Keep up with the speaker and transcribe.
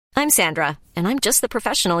I'm Sandra, and I'm just the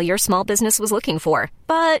professional your small business was looking for.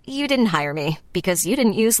 But you didn't hire me because you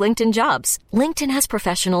didn't use LinkedIn Jobs. LinkedIn has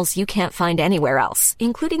professionals you can't find anywhere else,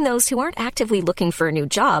 including those who aren't actively looking for a new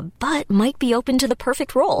job, but might be open to the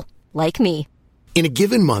perfect role, like me. In a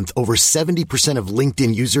given month, over 70% of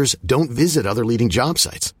LinkedIn users don't visit other leading job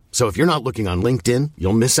sites. So if you're not looking on LinkedIn,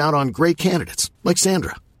 you'll miss out on great candidates like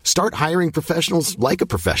Sandra. Start hiring professionals like a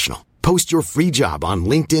professional. Post your free job on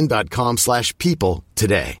linkedin.com/people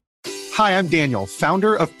today. Hi, I'm Daniel,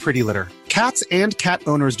 founder of Pretty Litter. Cats and cat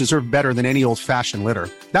owners deserve better than any old-fashioned litter.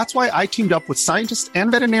 That's why I teamed up with scientists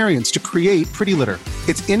and veterinarians to create Pretty Litter.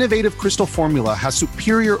 Its innovative crystal formula has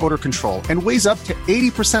superior odor control and weighs up to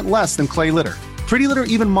 80% less than clay litter. Pretty Litter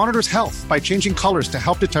even monitors health by changing colors to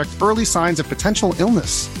help detect early signs of potential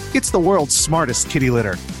illness. It's the world's smartest kitty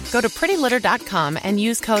litter. Go to prettylitter.com and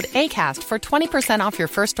use code ACAST for 20% off your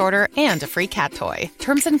first order and a free cat toy.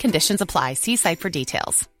 Terms and conditions apply. See site for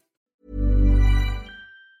details.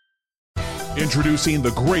 Introducing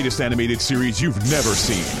the greatest animated series you've never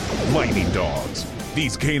seen, Lightning Dogs.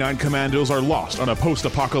 These canine commandos are lost on a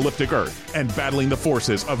post-apocalyptic Earth and battling the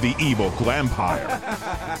forces of the evil Glampire.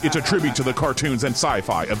 It's a tribute to the cartoons and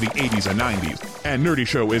sci-fi of the 80s and 90s, and Nerdy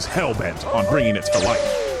Show is hell-bent on bringing it to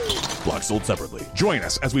life. Block sold separately. Join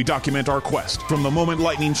us as we document our quest from the moment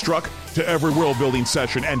lightning struck to every world-building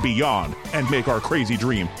session and beyond, and make our crazy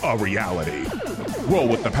dream a reality. Roll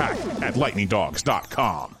with the pack at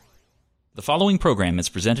lightningdogs.com. The following program is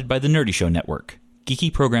presented by the Nerdy Show Network,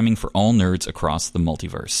 geeky programming for all nerds across the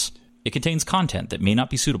multiverse. It contains content that may not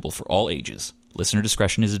be suitable for all ages. Listener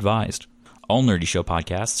discretion is advised. All Nerdy Show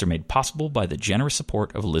podcasts are made possible by the generous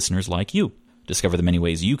support of listeners like you. Discover the many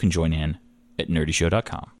ways you can join in at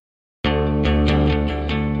nerdyshow.com.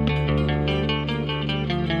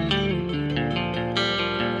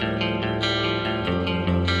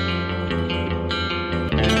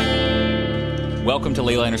 Welcome to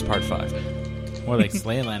Leyliners Part 5. More like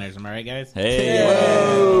Slayliners, am I right, guys? Hey!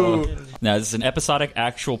 Whoa. Now, this is an episodic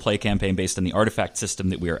actual play campaign based on the artifact system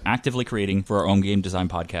that we are actively creating for our own game design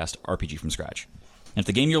podcast, RPG from Scratch. And if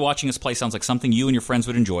the game you're watching us play sounds like something you and your friends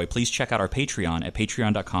would enjoy, please check out our Patreon at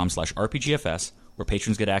patreon.com/rpgfs, where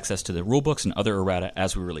patrons get access to the rulebooks and other errata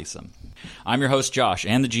as we release them. I'm your host, Josh,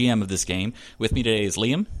 and the GM of this game. With me today is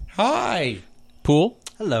Liam. Hi. Pool.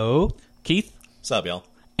 Hello. Keith. What's up, y'all?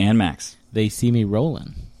 And Max. They see me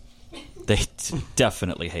rolling. They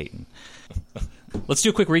definitely hating. Let's do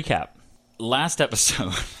a quick recap. Last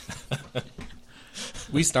episode,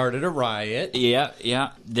 we started a riot.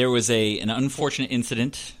 Yeah. There was an unfortunate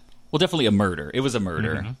incident. Well, definitely a murder. It was a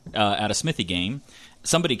murder at a Smithy game.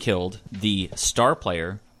 Somebody killed the star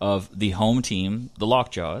player of the home team, the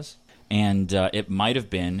Lockjaws, and it might have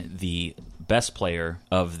been the best player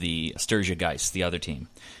of the Sturgia Geist, the other team.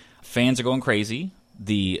 Fans are going crazy.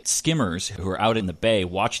 The skimmers who were out in the bay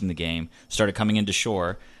watching the game started coming into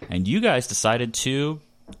shore, and you guys decided to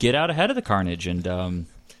get out ahead of the carnage and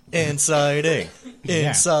incited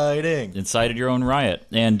your own riot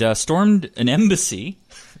and stormed an embassy.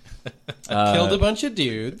 Killed a bunch of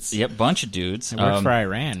dudes. Yep, bunch of dudes. It worked for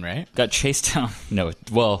Iran, right? Got chased down. No,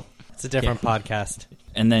 well, it's a different podcast.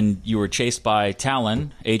 And then you were chased by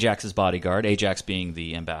Talon, Ajax's bodyguard, Ajax being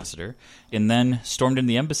the ambassador, and then stormed into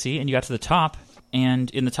the embassy, and you got to the top. And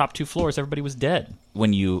in the top 2 floors, everybody was dead.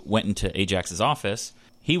 When you went into Ajax's office,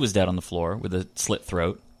 he was dead on the floor with a slit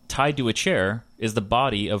throat. Tied to a chair is the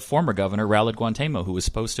body of former Governor Raled Guantemo, who was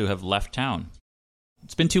supposed to have left town.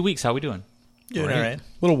 It's been 2 weeks. How are we doing? Doing all right. A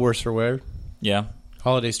little worse for wear. Yeah.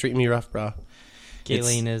 Holidays treating me rough, bro.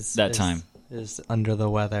 Kayleen is under the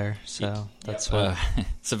weather, so that's what.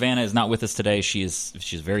 Savannah is not with us today. She's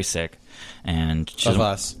very sick, and she of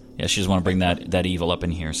us. Yeah, she doesn't want to bring that evil up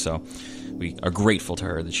in here. So we are grateful to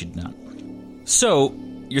her that she did not. So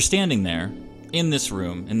you're standing there in this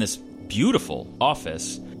room, in this beautiful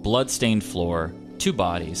office, blood-stained floor, 2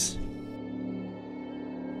 bodies.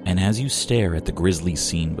 And as you stare at the grisly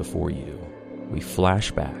scene before you, we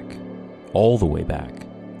flash back, all the way back,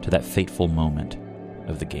 to that fateful moment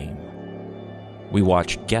of the game. We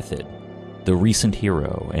watch Gethid, the recent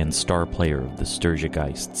hero and star player of the Sturgia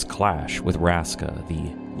Geists, clash with Raska,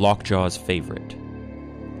 the Lockjaw's favorite.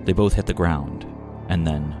 They both hit the ground, and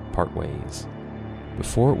then part ways.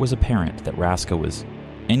 Before it was apparent that Raska was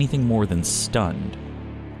anything more than stunned,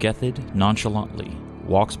 Gethid nonchalantly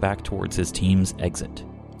walks back towards his team's exit.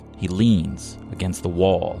 He leans against the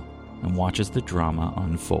wall and watches the drama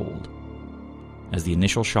unfold. As the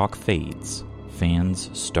initial shock fades, fans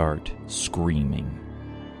start screaming,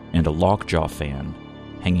 and a Lockjaw fan,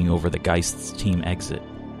 hanging over the Geist's team exit,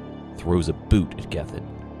 throws a boot at Gethid.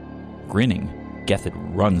 Grinning, Gethid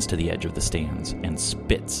runs to the edge of the stands and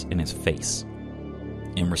spits in his face.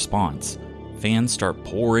 In response, fans start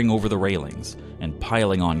pouring over the railings and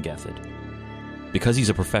piling on Gethid. Because he's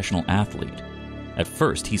a professional athlete, at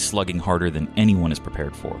first he's slugging harder than anyone is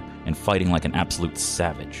prepared for and fighting like an absolute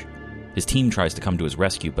savage. His team tries to come to his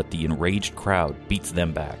rescue, but the enraged crowd beats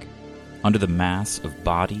them back. Under the mass of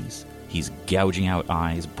bodies, he's gouging out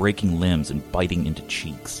eyes, breaking limbs, and biting into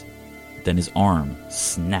cheeks. Then his arm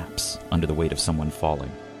snaps under the weight of someone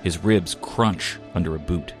falling. His ribs crunch under a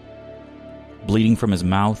boot. Bleeding from his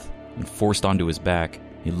mouth and forced onto his back,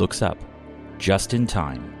 he looks up, just in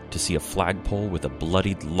time to see a flagpole with a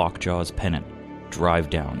bloodied Lockjaw's pennant drive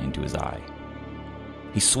down into his eye.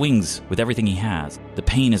 He swings with everything he has. The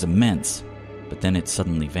pain is immense, but then it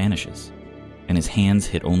suddenly vanishes, and his hands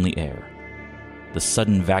hit only air. The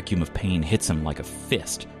sudden vacuum of pain hits him like a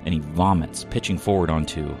fist, and he vomits, pitching forward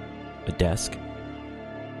onto a desk.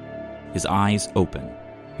 His eyes open.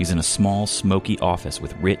 He's in a small, smoky office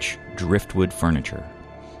with rich, driftwood furniture.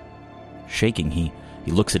 Shaking, he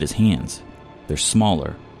looks at his hands. They're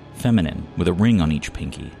smaller, feminine, with a ring on each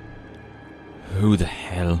pinky. "Who the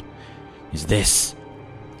hell is this?"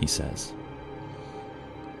 he says.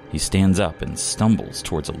 He stands up and stumbles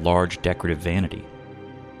towards a large decorative vanity.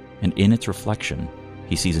 And in its reflection,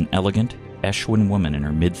 he sees an elegant Eshwin woman in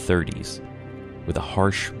her mid-30s, with a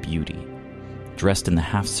harsh beauty, dressed in the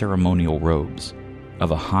half-ceremonial robes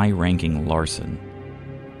of a high-ranking Larson.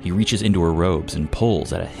 He reaches into her robes and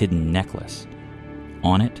pulls at a hidden necklace.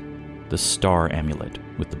 On it, the star amulet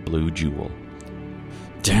with the blue jewel.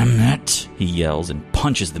 "Damn it!" he yells and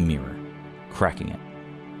punches the mirror, cracking it.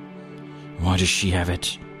 "Why does she have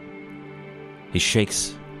it?" He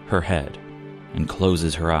shakes her head and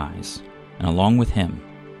closes her eyes, and along with him,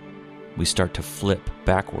 we start to flip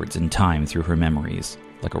backwards in time through her memories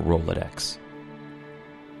like a Rolodex.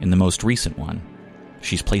 In the most recent one,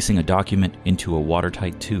 she's placing a document into a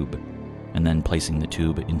watertight tube, and then placing the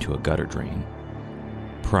tube into a gutter drain.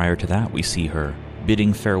 Prior to that, we see her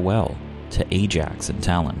bidding farewell to Ajax and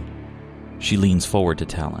Talon. She leans forward to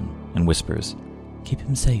Talon and whispers, "Keep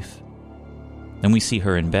him safe." Then we see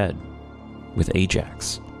her in bed with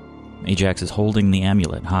Ajax. Ajax is holding the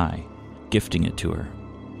amulet high, gifting it to her.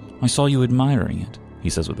 "I saw you admiring it," he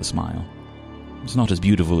says with a smile. "It's not as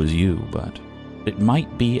beautiful as you, but it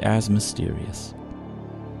might be as mysterious."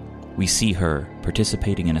 We see her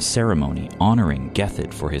participating in a ceremony honoring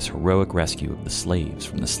Gethid for his heroic rescue of the slaves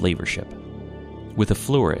from the slaver ship. With a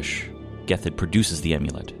flourish, Gethid produces the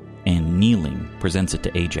amulet and, kneeling, presents it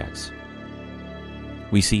to Ajax.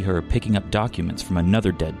 We see her picking up documents from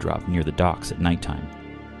another dead drop near the docks at nighttime,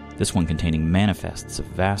 this one containing manifests of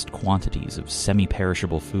vast quantities of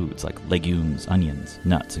semi-perishable foods like legumes, onions,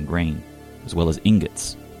 nuts, and grain, as well as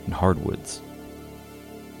ingots and hardwoods.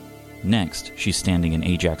 Next, she's standing in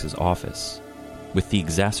Ajax's office, with the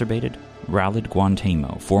exacerbated Ralid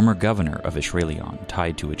Guantamo, former governor of Ishralion,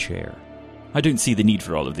 tied to a chair. "I don't see the need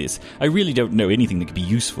for all of this. I really don't know anything that could be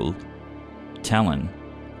useful." Talon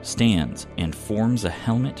stands and forms a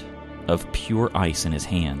helmet of pure ice in his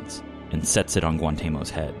hands and sets it on Guantamo's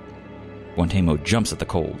head. Guantamo jumps at the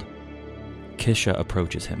cold. Kisha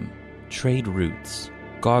approaches him. "Trade routes,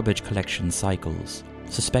 garbage collection cycles,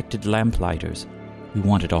 suspected lamplighters. We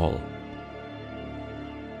want it all."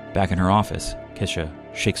 Back in her office, Kisha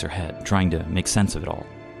shakes her head, trying to make sense of it all.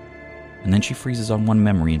 And then she freezes on one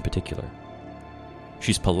memory in particular.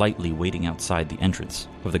 She's politely waiting outside the entrance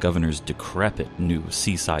of the governor's decrepit new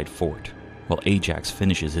seaside fort, while Ajax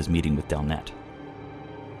finishes his meeting with Delnet.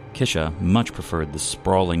 Kisha much preferred the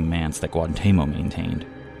sprawling manse that Guantamo maintained,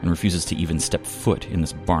 and refuses to even step foot in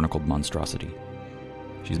this barnacled monstrosity.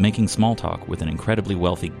 She's making small talk with an incredibly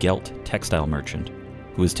wealthy Gelt textile merchant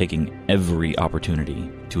who is taking every opportunity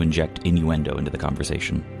to inject innuendo into the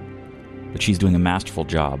conversation. But she's doing a masterful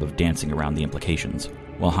job of dancing around the implications,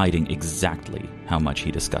 while hiding exactly how much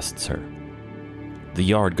he disgusts her. The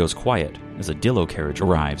yard goes quiet as a Dillo carriage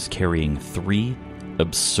arrives carrying 3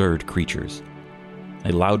 absurd creatures. A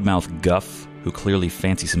loudmouth Guff, who clearly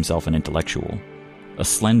fancies himself an intellectual, a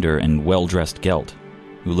slender and well-dressed Gelt,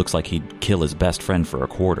 who looks like he'd kill his best friend for a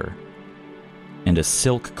quarter, and a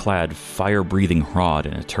silk-clad, fire-breathing Hrod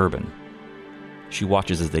in a turban. She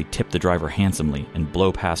watches as they tip the driver handsomely and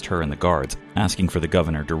blow past her and the guards, asking for the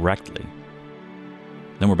governor directly.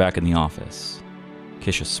 Then we're back in the office.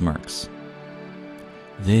 Kisha smirks.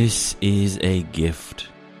 "This is a gift.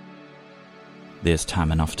 There's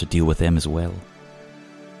time enough to deal with them as well.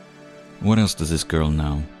 What else does this girl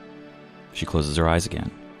know?" She closes her eyes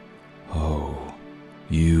again. "Oh,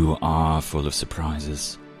 you are full of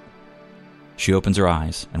surprises." She opens her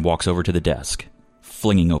eyes and walks over to the desk,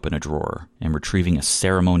 flinging open a drawer and retrieving a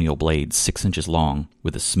ceremonial blade 6 inches long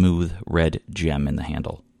with a smooth red gem in the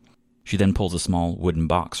handle. She then pulls a small wooden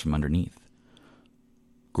box from underneath.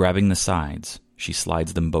 Grabbing the sides, she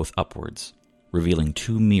slides them both upwards, revealing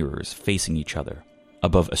 2 mirrors facing each other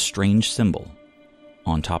above a strange symbol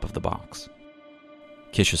on top of the box.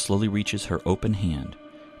 Kisha slowly reaches her open hand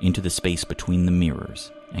into the space between the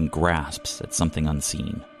mirrors and grasps at something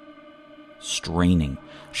unseen. Straining,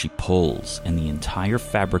 she pulls, and the entire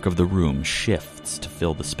fabric of the room shifts to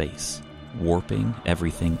fill the space, warping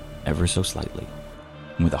everything ever so slightly.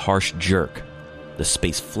 And with a harsh jerk, the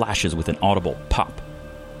space flashes with an audible pop,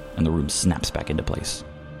 and the room snaps back into place.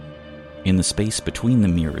 In the space between the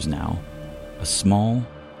mirrors now, a small,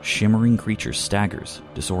 shimmering creature staggers,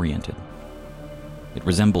 disoriented. It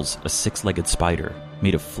resembles a 6-legged spider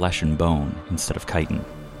made of flesh and bone instead of chitin,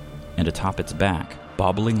 and atop its back,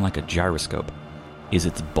 bobbling like a gyroscope, is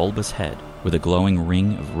its bulbous head with a glowing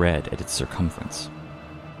ring of red at its circumference.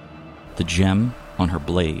 The gem on her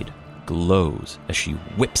blade glows as she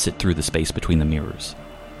whips it through the space between the mirrors.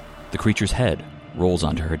 The creature's head rolls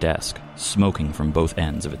onto her desk, smoking from both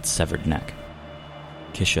ends of its severed neck.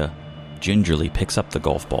 Kisha gingerly picks up the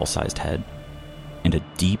golf ball-sized head, and a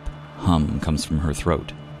deep hum comes from her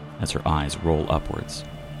throat as her eyes roll upwards.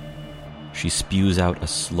 She spews out a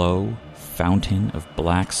slow fountain of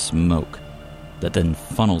black smoke that then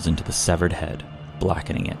funnels into the severed head,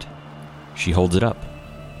 blackening it. She holds it up,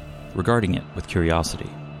 regarding it with curiosity.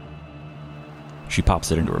 She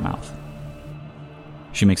pops it into her mouth.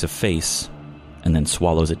 She makes a face and then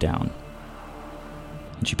swallows it down.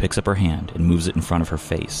 And she picks up her hand and moves it in front of her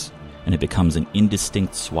face, and it becomes an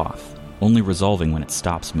indistinct swath, only resolving when it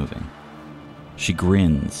stops moving. She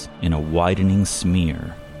grins in a widening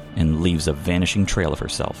smear and leaves a vanishing trail of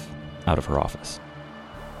herself out of her office.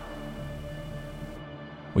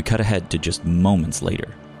 We cut ahead to just moments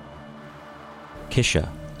later. Kisha,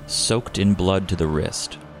 soaked in blood to the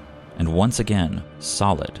wrist, and once again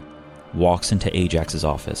solid, walks into Ajax's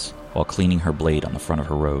office while cleaning her blade on the front of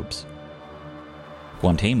her robes.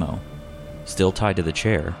 Guantamo, still tied to the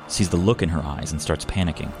chair, sees the look in her eyes and starts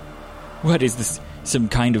panicking. What is this? Some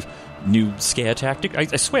kind of new scare tactic? I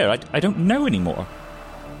swear, I don't know anymore.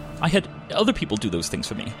 I had other people do those things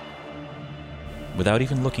for me. Without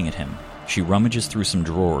even looking at him, she rummages through some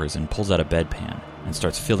drawers and pulls out a bedpan and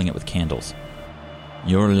starts filling it with candles.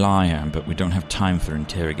 You're a liar, but we don't have time for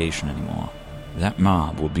interrogation anymore. That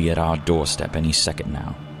mob will be at our doorstep any second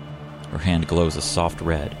now. Her hand glows a soft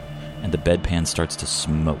red, and the bedpan starts to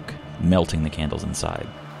smoke, melting the candles inside.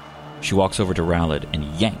 She walks over to Raled and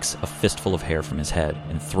yanks a fistful of hair from his head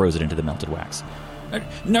and throws it into the melted wax.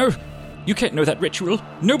 No! You can't know that ritual.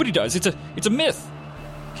 Nobody does. It's a myth.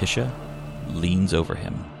 Kisha leans over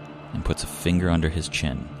him and puts a finger under his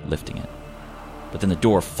chin, lifting it. But then the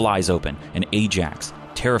door flies open, and Ajax,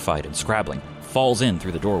 terrified and scrabbling, falls in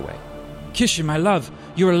through the doorway. Kisha, my love,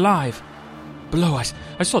 you're alive. Below us,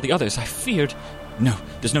 I saw the others. I feared. No,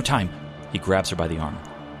 there's no time. He grabs her by the arm.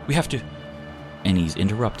 We have to... And he's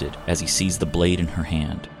interrupted as he sees the blade in her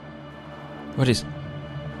hand. What is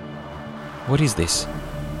this?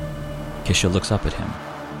 Kisha looks up at him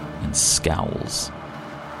and scowls.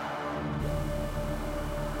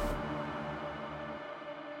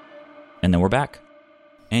 And then we're back.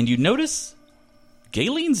 And you notice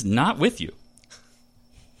Galen's not with you.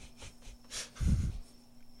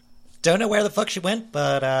 Don't know where the fuck she went,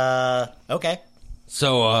 but, okay.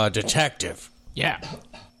 So, detective. Yeah.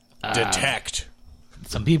 Detect.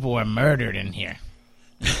 Some people were murdered in here.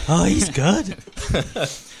 Oh, he's good.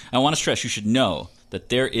 I want to stress you should know that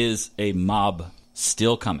there is a mob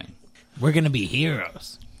still coming. We're going to be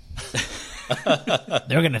heroes.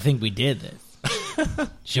 They're going to think we did this.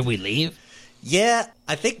 Should we leave? Yeah,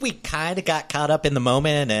 I think we kind of got caught up in the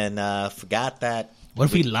moment and forgot that... What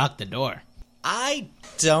if we lock the door? I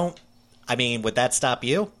mean, would that stop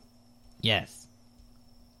you? Yes.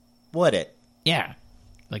 Would it? Yeah.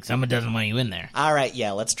 Like someone doesn't want you in there. All right,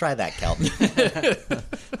 yeah, let's try that, Kelton.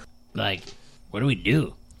 Like, what do we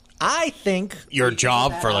do? I think... Your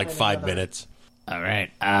job for like 5 minutes. All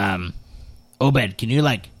right. Obed, can you,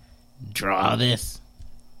 like, draw this?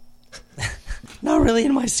 Not really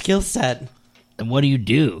in my skill set. And what do you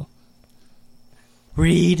do?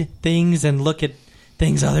 Read things and look at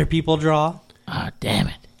things other people draw. Ah, damn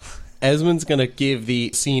it. Esmond's going to give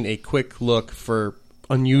the scene a quick look for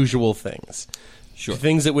unusual things. Sure.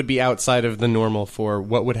 Things that would be outside of the normal for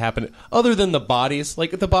what would happen, other than the bodies,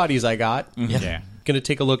 like the bodies I got. Mm-hmm. Yeah. Going to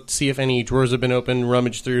take a look to see if any drawers have been opened,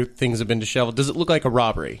 rummage through, things have been disheveled. Does it look like a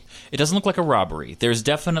robbery? It doesn't look like a robbery. There's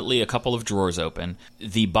definitely a couple of drawers open.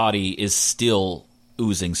 The body is still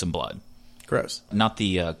oozing some blood. Gross. Not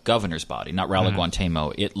the governor's body, not Raul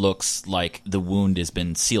Guantemo. It looks like the wound has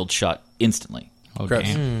been sealed shut instantly.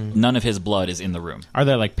 Okay. None of his blood is in the room. Are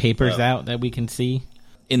there like papers out that we can see?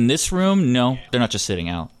 In this room, no. They're not just sitting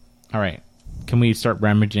out. All right. Can we start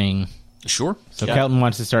rummaging? Sure. So Kelton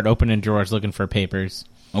wants to start opening drawers looking for papers.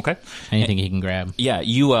 Okay. Anything he can grab. Yeah,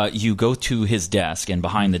 you go to his desk, and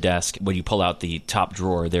behind the desk, when you pull out the top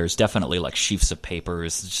drawer, there's definitely like sheafs of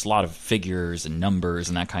papers, just a lot of figures and numbers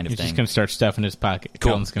and that kind of He's thing. just going to start stuffing his pocket.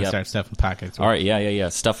 Cool. Kelton's going to start stuffing pockets. All right, yeah.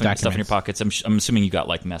 Stuff in your pockets. I'm assuming you got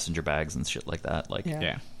like messenger bags and shit like that. Like,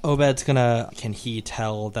 Yeah. Obed's gonna... Can he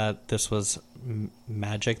tell that this was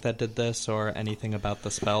magic that did this, or anything about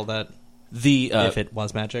the spell that... if it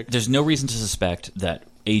was magic? There's no reason to suspect that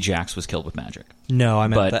Ajax was killed with magic. No, I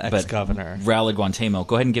meant the ex-governor. Raul Guantemo,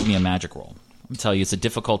 go ahead and give me a magic roll. I'll tell you, it's a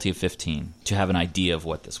difficulty of 15 to have an idea of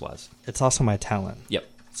what this was. It's also my talent. Yep.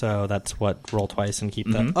 So that's what, roll twice and keep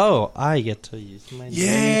that. Oh, I get to use my He's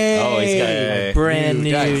got brand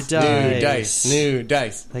new dice. New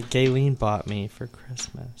dice. That Galen bought me for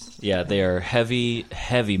Christmas. Yeah, they are heavy,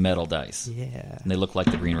 heavy metal dice. Yeah. And they look like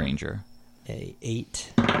the Green Ranger. A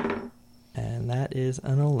 8. And that is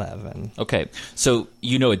an 11. Okay, so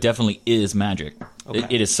you know it definitely is magic. Okay.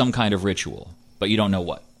 It is some kind of ritual, but you don't know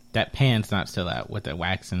what. That pan's not still out with the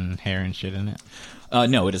wax and hair and shit in it?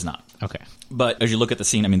 No, it is not. Okay. But as you look at the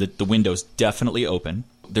scene, I mean, the window's definitely open.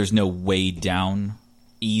 There's no way down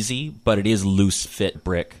easy, but it is loose fit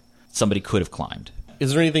brick. Somebody could have climbed.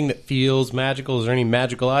 Is there anything that feels magical? Is there any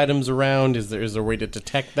magical items around? Is there a way to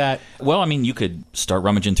detect that? Well, I mean, you could start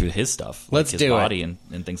rummaging through his stuff. Let's like do his it. body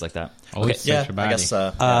and things like that. Always search your body.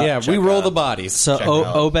 I guess. We roll the bodies. So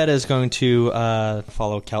Obed is going to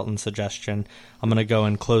follow Kelton's suggestion. I'm going to go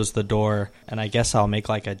and close the door, and I guess I'll make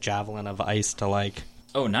like a javelin of ice to like...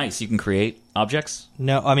 Oh, nice. You can create objects?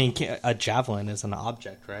 No, I mean, a javelin is an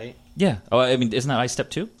object, right? Yeah. Oh, I mean, isn't that ice step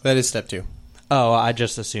 2? That is step 2. Oh, I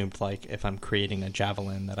just assumed, like, if I'm creating a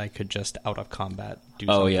javelin, that I could just, out of combat, do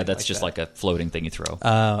something. Oh, yeah, that's like just that. like a floating thing you throw.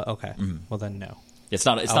 Okay. Well, then no. It's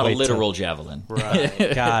not a literal javelin.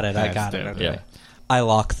 Right. Got it. I got it. Okay. Yeah. I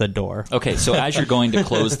lock the door. Okay, so as you're going to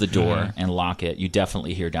close the door and lock it, you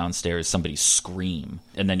definitely hear downstairs somebody scream,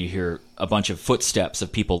 and then you hear a bunch of footsteps of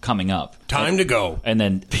people coming up. Time to go. And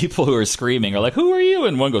then people who are screaming are like, "Who are you?"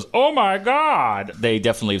 And one goes, "Oh my God!" They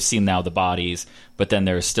definitely have seen now the bodies, but then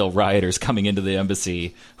there's still rioters coming into the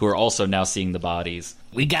embassy who are also now seeing the bodies.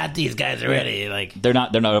 We got these guys already. Like they're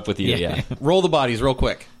not up with you yet. Roll the bodies real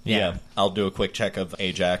quick. Yeah. I'll do a quick check of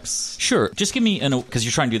Ajax. Sure. Just give me because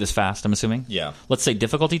you're trying to do this fast, I'm assuming. Yeah. Let's say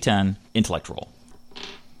difficulty 10, intellect roll.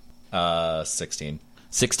 16.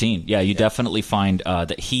 16. Yeah, you definitely find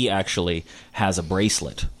that he actually has a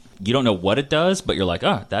bracelet. You don't know what it does, but you're like,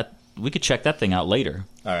 that we could check that thing out later.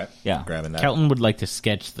 All right. Yeah. Grabbing that. Kelton would like to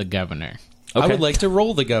sketch the governor. Okay. I would like to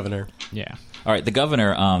roll the governor. Yeah. All right, the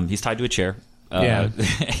governor, he's tied to a chair. And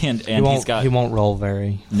he won't roll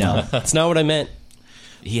very. No. That's not what I meant.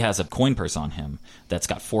 He has a coin purse on him that's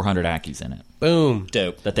got 400 ackies in it. Boom.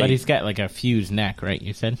 Dope. But he's got like a fused neck, right?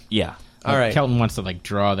 You said? Yeah. All right. Kelton wants to like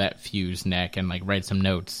draw that fused neck and like write some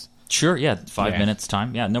notes. Sure, yeah, 5 minutes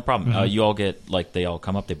time. Yeah, no problem. You all get, like, they all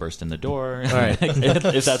come up, they burst in the door. All right.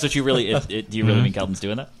 If that's what you really, do you really mean Kelton's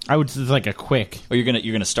doing that? I would just like a quick. Or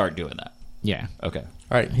you're gonna start doing that? Yeah. Okay.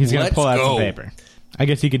 All right. He's going to pull out go. some paper. I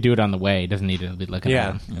guess he could do it on the way. He doesn't need to be looking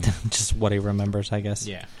at him. Just what he remembers, I guess.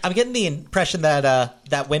 Yeah. I'm getting the impression that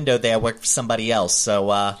that window there worked for somebody else, so...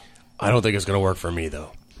 I don't think it's going to work for me, though.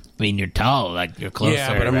 I mean, you're tall, like you're closer.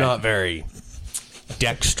 Yeah, but I'm right? not very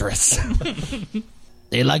dexterous.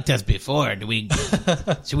 They liked us before. Do we?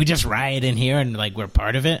 Should we just riot in here and like we're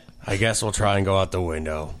part of it? I guess we'll try and go out the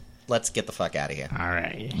window. Let's get the fuck out of here. All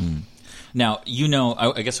right. Now,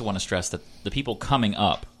 I guess I want to stress that the people coming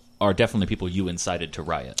up are definitely people you incited to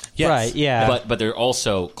riot. Yes. Right, yeah. But they're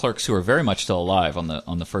also clerks who are very much still alive on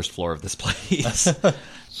the first floor of this place.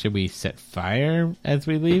 Should we set fire as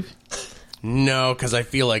we leave? No, because I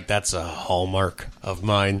feel like that's a hallmark of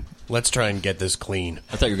mine. Let's try and get this clean.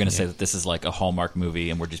 I thought you were going to say that this is like a Hallmark movie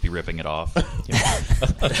and we'll just be ripping it off.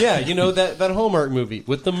 Yeah, you know, that Hallmark movie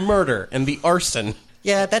with the murder and the arson.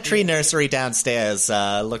 Yeah, that tree nursery downstairs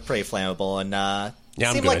looked pretty flammable and I'm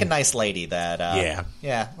seemed good. like a nice lady that...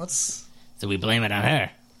 Yeah, let's... So we blame it on her.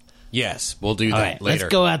 Yes, we'll do All that right, later.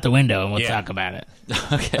 let's go out the window and we'll Yeah. talk about it.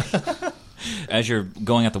 Okay. As you're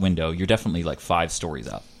going out the window, you're definitely like 5 stories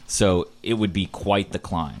up. So it would be quite the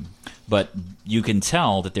climb. But you can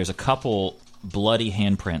tell that there's a couple bloody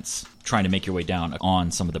handprints trying to make your way down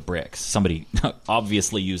on some of the bricks. Somebody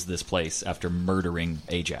obviously used this place after murdering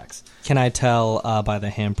Ajax. Can I tell by the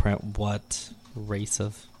handprint what race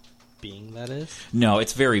of being that is? No,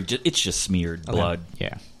 it's just smeared blood.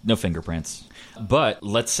 Yeah. No fingerprints. But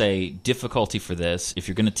let's say difficulty for this, if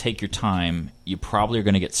you're going to take your time, you probably are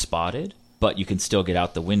going to get spotted, but you can still get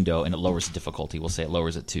out the window, and it lowers the difficulty. We'll say it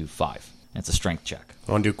lowers it to 5. And it's a strength check.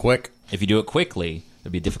 I want to do quick. If you do it quickly,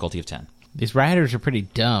 there'll be a difficulty of 10. These riders are pretty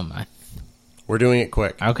dumb. We're doing it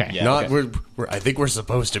quick. Okay. Yeah, okay. I think we're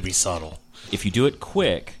supposed to be subtle. If you do it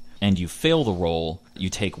quick and you fail the roll, you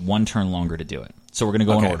take 1 turn longer to do it. So we're going to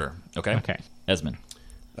go in order. Okay? Okay. Esmond.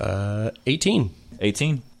 18.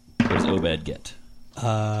 18. What does Obed get?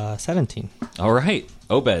 17. All right.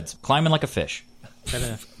 Obed's climbing like a fish.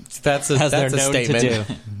 That's a statement. To do.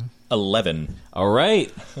 11. All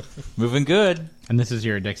right. Moving good. And this is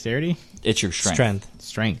your dexterity? It's your strength.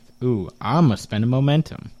 Strength. Ooh, I'm going to spend a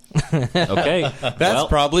momentum. Okay. That's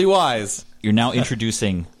probably wise. You're now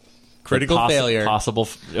introducing critical failure. Possible.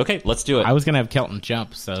 Okay, let's do it. I was going to have Kelton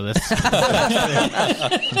jump, so this.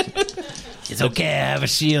 It's okay, I have a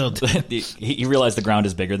shield. He realized the ground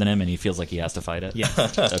is bigger than him, and he feels like he has to fight it. Yeah.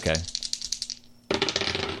 Okay.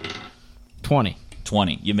 20.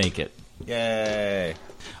 20. You make it. Yay.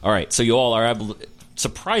 All right, so you all are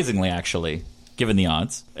surprisingly, actually, given the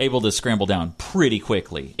odds, able to scramble down pretty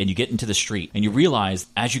quickly, and you get into the street, and you realize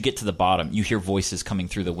as you get to the bottom, you hear voices coming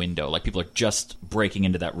through the window, like people are just breaking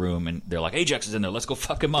into that room, and they're like, Ajax is in there, let's go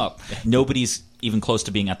fuck him up. Nobody's even close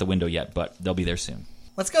to being at the window yet, but they'll be there soon.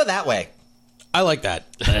 Let's go that way. I like that.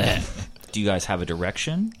 Do you guys have a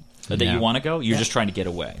direction that you want to go? You're just trying to get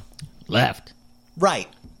away. Left. Right.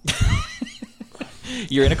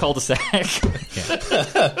 You're in a cul-de-sac.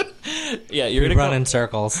 Yeah, you're We run in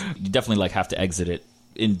circles. You definitely have to exit it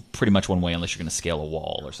in pretty much one way, unless you're going to scale a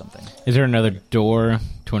wall or something. Is there another door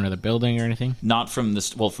to another building or anything? Not from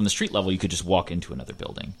this. Well, from the street level, you could just walk into another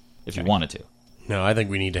building if you wanted to. No, I think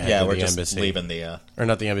we need to head to we're the just embassy. leaving the... Or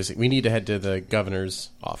not the embassy. We need to head to the governor's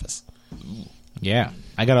office. Yeah,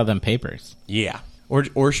 I got all them papers. Yeah.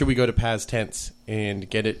 Or should we go to Paz Tents and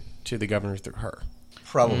get it to the governor through her?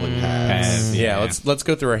 Probably Paz. Yeah, let's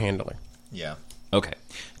go through our handler. Yeah. Okay.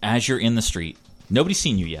 As you're in the street, nobody's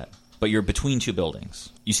seen you yet, but you're between 2 buildings.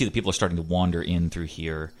 You see that people are starting to wander in through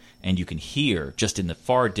here, and you can hear, just in the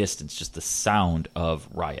far distance, just the sound of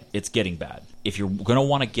riot. It's getting bad. If you're going to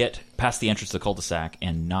want to get past the entrance to the cul-de-sac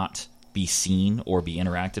and not be seen or be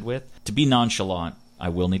interacted with, to be nonchalant, I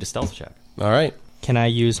will need a stealth check. All right. Can I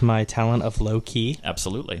use my talent of low key?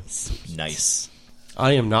 Absolutely. Nice.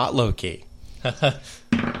 I am not low key.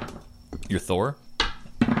 You're Thor?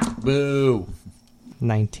 Boo.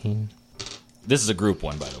 19. This is a group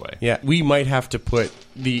one, by the way. Yeah, we might have to put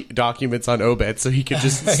the documents on Obed so he could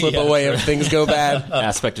just slip away if things go bad.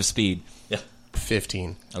 Aspect of speed. Yeah.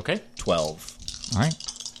 15. Okay. 12. All right.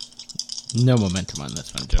 No momentum on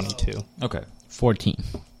this one. 22. Okay. 14.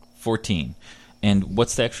 14. And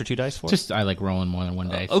what's the extra 2 dice for? Just I like rolling more than one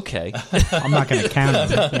dice. Okay. I'm not going to count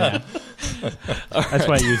them. Yeah. That's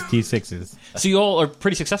why I use D6s. So you all are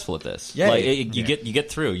pretty successful at this. Yeah. Like, you get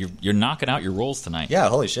through. You're knocking out your rolls tonight. Yeah,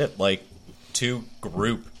 holy shit. Like, 2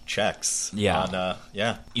 group checks. Yeah. On,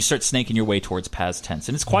 yeah. You start snaking your way towards Paz Tents,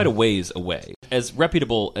 and it's quite a ways away. As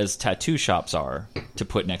reputable as tattoo shops are to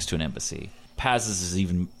put next to an embassy, Paz's is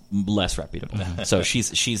even less reputable. So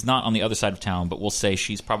she's not on the other side of town, but we'll say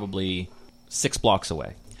she's probably 6 blocks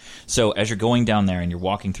away. So as you're going down there and you're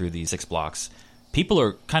walking through these 6 blocks, people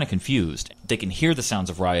are kind of confused. They can hear the sounds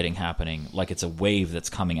of rioting happening like it's a wave that's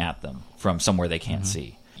coming at them from somewhere they can't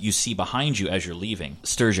see. You see behind you as you're leaving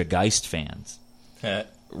Sturgia Geist fans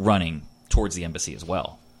running towards the embassy as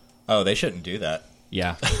well. Oh, they shouldn't do that.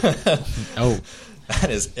 Yeah. Oh. That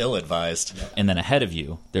is ill-advised. And then ahead of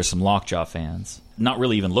you, there's some Lockjaw fans. Not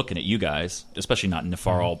really even looking at you guys, especially not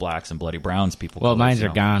Nefar All Blacks and Bloody Browns people. Well, mines are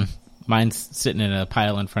gone. Mine's sitting in a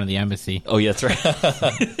pile in front of the embassy. Oh, yeah, that's right.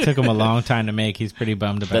 Took him a long time to make. He's pretty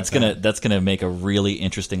bummed about That's gonna make a really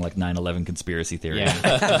interesting 9/11 conspiracy theory. Yeah.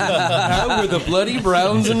 How were the Bloody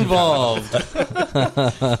Browns involved?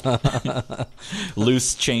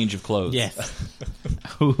 Loose change of clothes. Yes.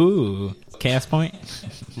 Ooh. Chaos point?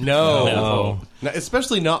 No.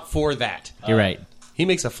 Especially not for that. You're right. He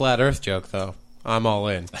makes a flat Earth joke, though. I'm all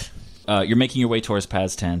in. You're making your way towards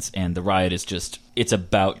Paz Tents, and the riot is it's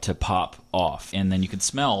about to pop off. And then you can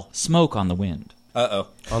smell smoke on the wind. Uh-oh.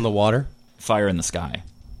 On the water? Fire in the sky.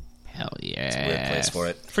 Hell yeah. It's a weird place for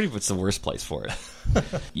it. Pretty much the worst place for it.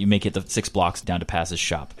 You make it the 6 blocks down to Paz's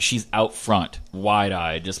shop. She's out front,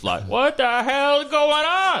 wide-eyed, just like, what the hell is going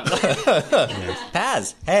on?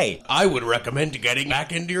 Paz, hey. I would recommend getting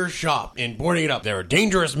back into your shop and boarding it up. There are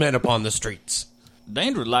dangerous men upon the streets.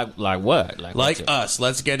 Dangerous like what? Like us.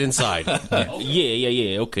 Let's get inside.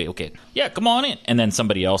 Yeah. Okay. Yeah, come on in. And then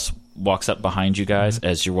somebody else walks up behind you guys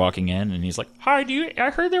as you're walking in, and he's like, "Hi, I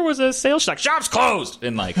heard there was a sale." She's like, "Shop's closed,"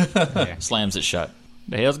 and like slams it shut.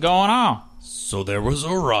 The hell's going on? So there was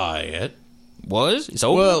a riot. Was? It's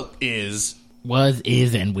over? Well, is. Was,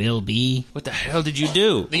 is, and will be. What the hell did you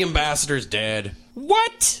do? The ambassador's dead.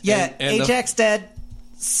 What? Yeah, And Ajax dead.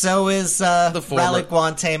 So is Raleigh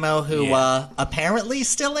Guantamo, who apparently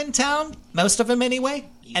still in town. Most of them anyway.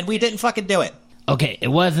 And we didn't fucking do it. Okay, it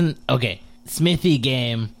wasn't... Okay, Smithy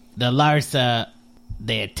game, the Larsa,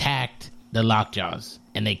 they attacked the Lockjaws,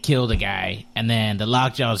 and they killed a guy, and then the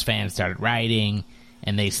Lockjaws fans started rioting,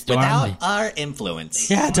 and they stormed... Without our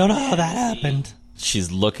influence. Yeah, I don't know how that happened.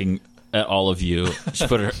 She's looking at all of you. She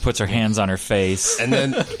puts her hands on her face. And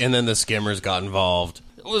then the skimmers got involved.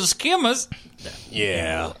 It was skimmers?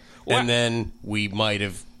 Yeah. What? And then we might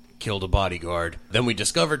have killed a bodyguard. Then we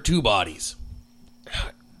discovered 2 bodies.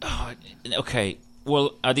 Okay.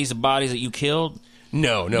 Well, are these the bodies that you killed?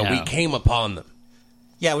 No, we came upon them.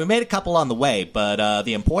 Yeah, we made a couple on the way, but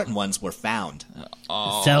the important ones were found.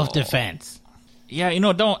 Self-defense. Yeah, it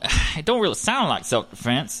don't really sound like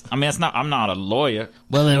self-defense. I mean, I'm not a lawyer.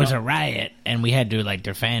 Well, there was a riot, and we had to,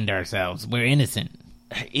 defend ourselves. We're innocent.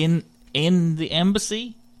 In the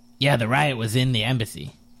embassy? Yeah, the riot was in the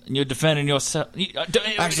embassy. And you're defending yourself?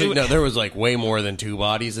 Actually, no, there was, way more than 2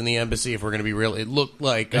 bodies in the embassy, if we're going to be real. It looked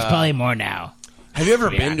like... There's probably more now. Have you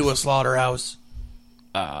ever been to a slaughterhouse?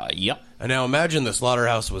 Yep. And now imagine the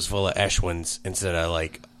slaughterhouse was full of Eshwins instead of,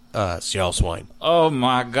 Sjal swine. Oh,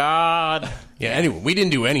 my God. Yeah, anyway, we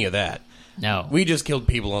didn't do any of that. No. We just killed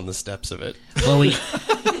people on the steps of it. Well, we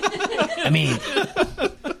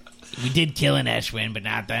did kill an Eshwin, but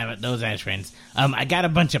not those Eshwins. I got a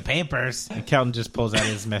bunch of papers. And Kelton just pulls out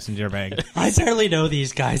his messenger bag. I barely know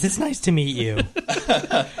these guys. It's nice to meet you. Who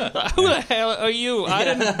the hell are you?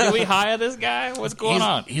 Did we hire this guy? What's going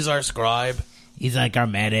on? He's our scribe. He's like our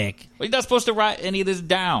medic. Well, you're not supposed to write any of this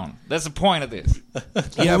down. That's the point of this.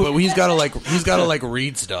 Yeah, but he's got to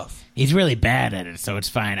read stuff. He's really bad at it, so it's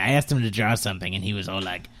fine. I asked him to draw something, and he was all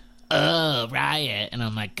like, "Oh, riot," and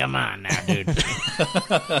I'm like, "Come on now, dude."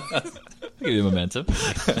 Give you momentum.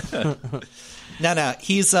 No,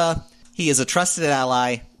 he is a trusted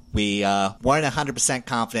ally. We weren't 100%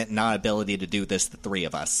 confident in our ability to do this, the 3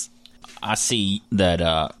 of us. I see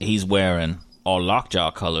that he's wearing all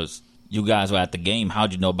Lockjaw colors. You guys were at the game.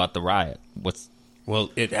 How'd you know about the riot?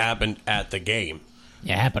 Well, it happened at the game.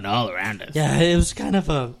 Yeah, it happened all around us. Yeah, it was kind of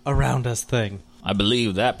a around us thing. I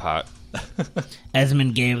believe that part.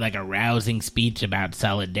 Esmond gave a rousing speech about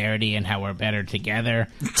solidarity and how we're better together,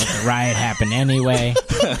 but the riot happened anyway.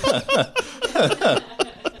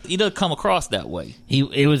 He doesn't come across that way.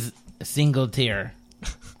 It was a single tear.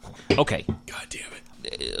 Okay. God damn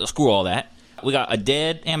it. Screw all that. We got a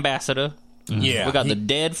dead ambassador. Yeah. We got the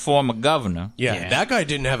dead former governor. Yeah, that guy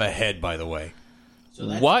didn't have a head, by the way.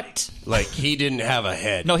 What? He didn't have a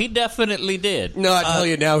head. No, he definitely did. No, I tell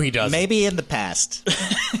you now he doesn't. Maybe in the past.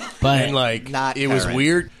 But and not it was current.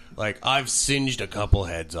 weird. I've singed a couple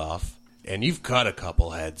heads off, and you've cut a couple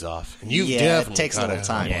heads off, and you've definitely it takes cut a little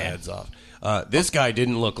time. couple heads off. This guy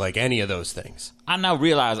didn't look like any of those things. I now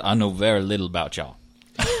realize I know very little about y'all.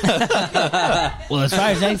 well, as far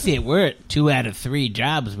as I see it, we're at 2 out of 3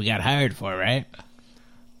 jobs we got hired for, right?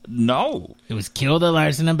 No. It was kill the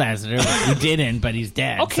Larson ambassador, which we didn't, but he's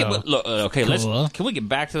dead. Okay, so but look, okay, cool. can we get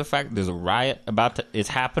back to the fact that there's a riot it's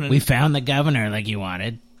happening? We found the governor like you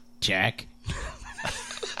wanted. Check.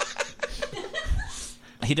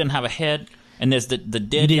 He didn't have a head, and there's the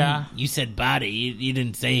dead guy. You said body. You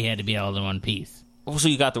didn't say he had to be all in one piece. Oh, so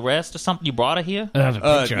you got the rest or something? You brought it here? I have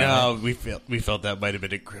a picture no, of it. we felt that might have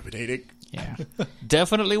been incriminating. Yeah.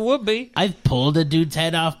 Definitely would be. I've pulled a dude's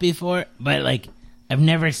head off before, but I've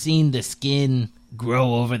never seen the skin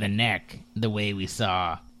grow over the neck the way we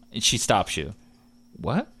saw. She stops you.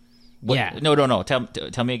 What? Yeah. No.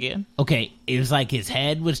 Tell me again. Okay, it was like his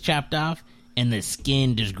head was chopped off, and the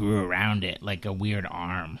skin just grew around it like a weird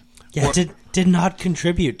arm. Yeah, did not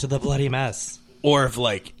contribute to the bloody mess. Or if,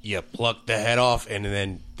 you plucked the head off and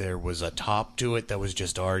then there was a top to it that was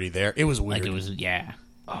just already there. It was weird. Yeah.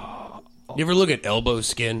 You ever look at elbow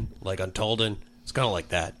skin, on Tolden? It's kind of like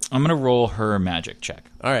that. I'm going to roll her magic check.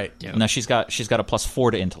 All right. Yep. Now, she's got a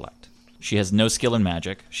 +4 to intellect. She has no skill in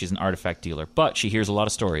magic. She's an artifact dealer, but she hears a lot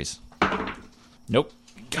of stories. Nope.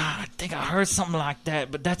 God, I think I heard something like that,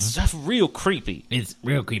 but that's real creepy. It's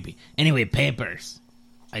real creepy. Anyway, papers.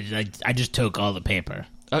 I just took all the paper.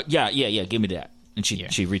 Yeah, give me that. And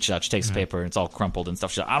she reaches out, she takes the paper, and it's all crumpled and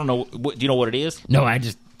stuff. She's like, I don't know, do you know what it is? No, I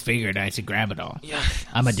just figured I should grab it all. Yeah.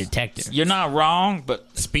 I'm a detective. You're not wrong,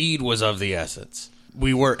 but... Speed was of the essence.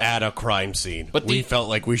 We were at a crime scene. But we felt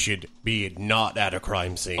like we should be not at a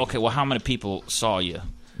crime scene. Okay, well, how many people saw you?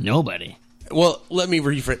 Nobody. Well, let me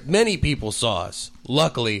rephrase. Many people saw us.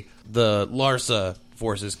 Luckily, the Larsa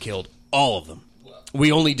forces killed all of them.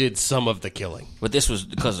 We only did some of the killing. But this was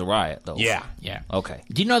because of the riot, though. Yeah. Yeah. Okay.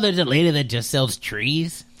 Do you know there's a lady that just sells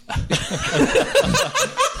trees?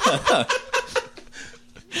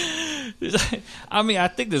 I mean, I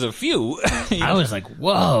think there's a few. I was like,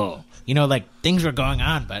 whoa. You know, like, things were going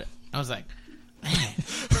on, but I was like,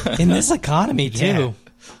 man. In this economy, too. Yeah.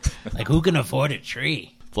 Like, who can afford a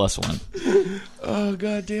tree? +1. Oh,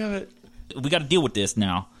 God damn it. We got to deal with this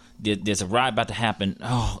now. There's a riot about to happen.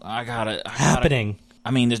 Oh, I gotta. Happening.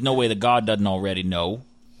 I mean, there's no way the God doesn't already know,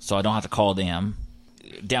 so I don't have to call them.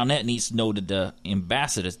 Downette needs to know that the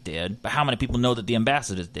ambassador's dead, but how many people know that the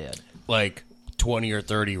ambassador's dead? Like 20 or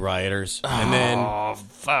 30 rioters. Oh,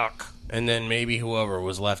 fuck. And then maybe whoever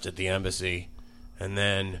was left at the embassy. And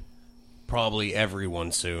then probably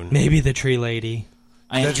everyone soon. Maybe the tree lady.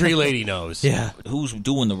 The tree lady knows. Yeah. Who's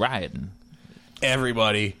doing the rioting?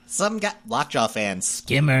 Everybody. Some Lockjaw fans.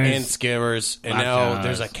 Skimmers. And skimmers. And now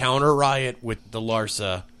there's a counter riot with the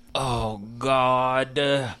Larsa. Oh, God.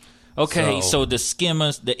 Okay, so the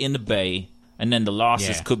skimmers, they're in the bay, and then the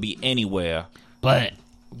losses could be anywhere. But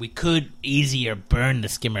we could easier burn the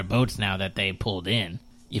skimmer boats now that they pulled in,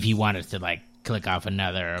 if you want us to, like, click off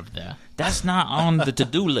another of the... That's not on the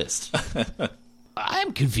to-do list.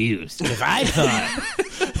 I'm confused, because I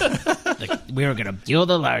thought like, we were going to kill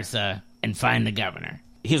the Larsa and find the governor.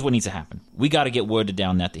 Here's what needs to happen. We got to get word to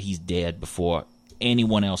Downette that he's dead before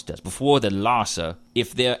anyone else does. Before the Larsa,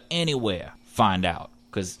 if they're anywhere, find out.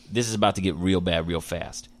 Because this is about to get real bad real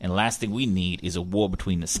fast. And the last thing we need is a war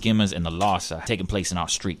between the skimmers and the Larsa taking place in our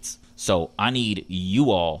streets. So I need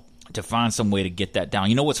you all to find some way to get that down.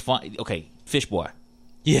 You know what's fun? Okay, Fish Boy.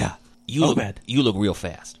 Yeah. You look real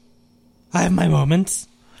fast. I have my moments.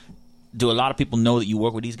 Do a lot of people know that you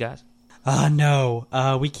work with these guys? No.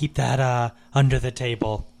 We keep that under the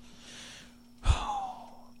table.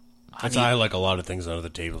 I like a lot of things under the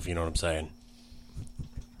table, if you know what I'm saying.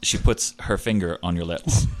 She puts her finger on your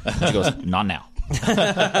lips. She goes, not now.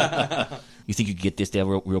 You think you could get this there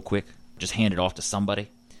real quick? Just hand it off to somebody?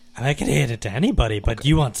 I could hand it to anybody, but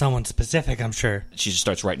you want someone specific, I'm sure. She just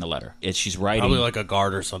starts writing a letter. She's writing... Probably like a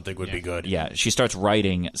guard or something would be good. Yeah, she starts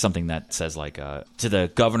writing something that says, like, to the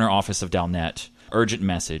governor office of Downette, urgent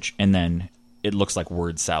message, and then it looks like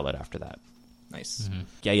word salad after that. Nice. Mm-hmm.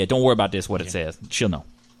 Yeah, don't worry about this, what it says. She'll know.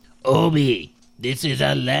 Obi, this is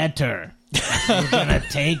a letter. You're gonna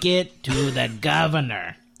take it to the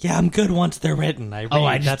governor. Yeah, I'm good once they're written.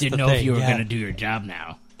 I just didn't know if you were gonna do your job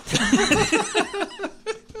now.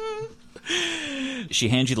 She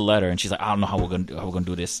hands you the letter, and she's like, I don't know how we're gonna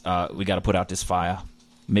do this. We got to put out this fire.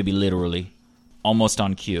 Maybe literally. Almost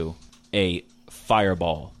on cue, a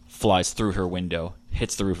fireball flies through her window,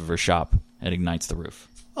 hits the roof of her shop, and ignites the roof.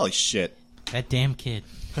 Holy shit. That damn kid.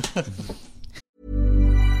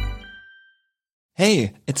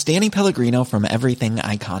 Hey, it's Danny Pellegrino from Everything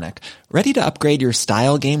Iconic. Ready to upgrade your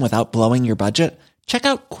style game without blowing your budget? Check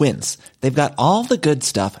out Quince. They've got all the good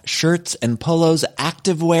stuff, shirts and polos,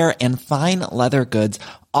 activewear, and fine leather goods,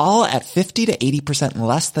 all at 50 to 80%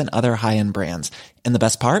 less than other high-end brands. And the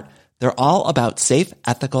best part? They're all about safe,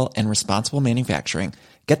 ethical, and responsible manufacturing.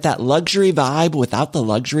 Get that luxury vibe without the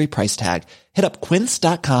luxury price tag. Hit up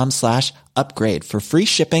quince.com/upgrade for free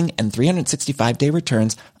shipping and 365-day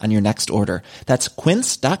returns on your next order. That's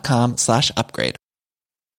quince.com/upgrade.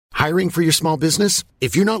 Hiring for your small business?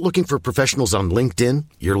 If you're not looking for professionals on LinkedIn,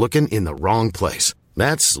 you're looking in the wrong place.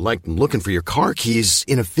 That's like looking for your car keys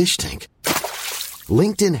in a fish tank.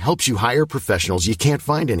 LinkedIn helps you hire professionals you can't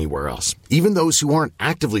find anywhere else, even those who aren't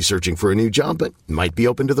actively searching for a new job but might be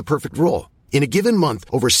open to the perfect role. In a given month,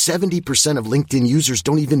 over 70% of LinkedIn users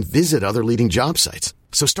don't even visit other leading job sites.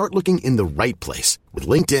 So start looking in the right place. With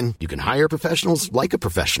LinkedIn, you can hire professionals like a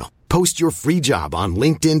professional. Post your free job on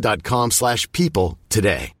linkedin.com/people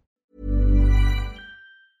today.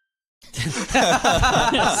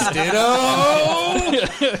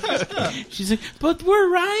 She's like, but we're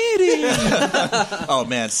rioting. Oh,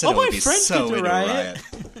 man. Stiddo would be so into a riot.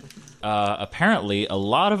 Apparently, a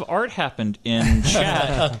lot of art happened in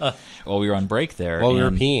chat while we were on break there. While we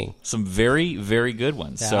were peeing. Some very, very good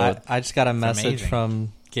ones. Yeah, So I just got a message amazing.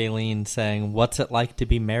 from Galen saying, what's it like to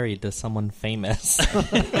be married to someone famous?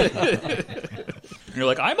 You're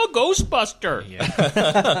like, I'm a Ghostbuster.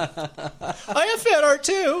 I have fan art,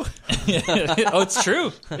 too. Oh, it's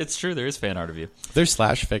true. It's true. There is fan art of you. There's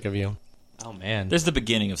slash fic of you. Oh, man. There's the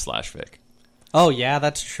beginning of slash fic. Oh, yeah,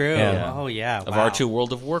 that's true. Yeah. Oh, yeah. Of wow. our two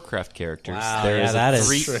World of Warcraft characters. Wow, There yeah, is that a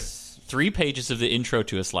is 3 pages of the intro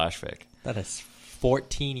to a slash fic. That is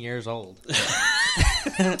 14 years old.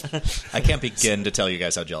 I can't begin to tell you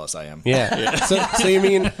guys how jealous I am. Yeah. So you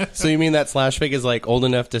mean that slash fic is like old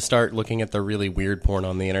enough to start looking at the really weird porn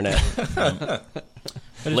on the internet?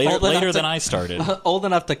 Later than I started. Old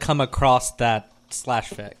enough to come across that slash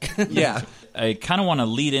fic. Yeah. I kind of want to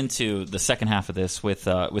lead into the second half of this with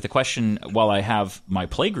a question. While I have my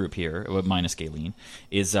play group here, minus Galen,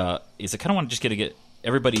 is I kind of want to just get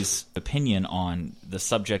everybody's opinion on the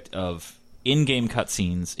subject of in-game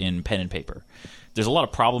cutscenes in pen and paper. There's a lot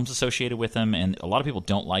of problems associated with them, and a lot of people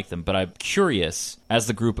don't like them. But I'm curious, as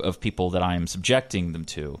the group of people that I'm subjecting them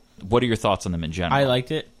to, what are your thoughts on them in general? I liked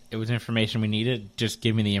it. It was information we needed. Just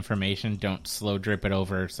give me the information. Don't slow drip it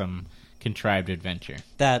over some contrived adventure.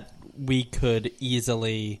 That we could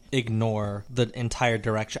easily ignore the entire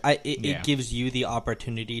direction. It gives you the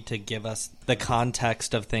opportunity to give us the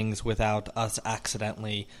context of things without us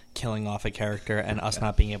accidentally killing off a character and us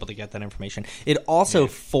not being able to get that information. It also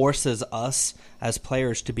forces us as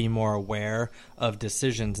players to be more aware of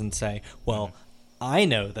decisions and say, well, I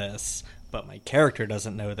know this, but my character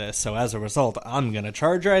doesn't know this, so as a result, I'm going to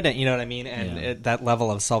charge right in. You know what I mean? And that level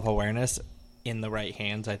of self-awareness in the right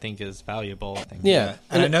hands, I think, is valuable. Yeah.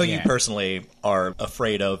 And I know you personally are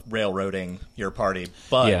afraid of railroading your party,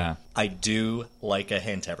 but I do like a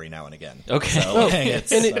hint every now and again. Okay. So,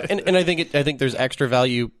 and I think there's extra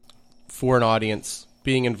value for an audience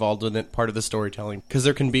being involved in it, part of the storytelling, because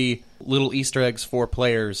there can be little Easter eggs for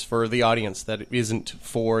players, for the audience, that isn't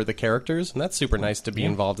for the characters, and that's super nice to be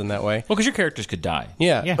involved in that way. Well, because your characters could die.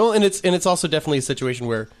 Yeah. Well, and it's also definitely a situation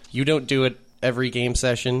where you don't do it every game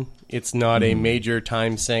session. It's not a major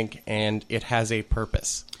time sink, and it has a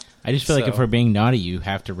purpose. I just feel like if we're being naughty, you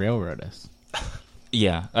have to railroad us.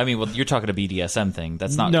 Yeah. I mean, well, you're talking a BDSM thing.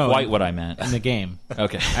 That's not quite what I meant. In the game.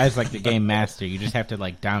 Okay. As like the game master, you just have to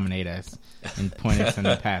like dominate us and point us in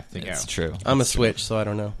the path to go. It's true. I'm a Switch, so I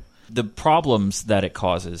don't know. The problems that it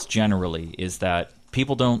causes generally is that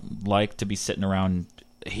people don't like to be sitting around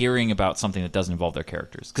hearing about something that doesn't involve their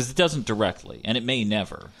characters, because it doesn't directly, and it may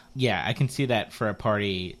never. Yeah, I can see that for a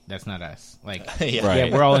party that's not us. Like, yeah,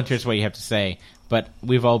 we're all interested in what you have to say, but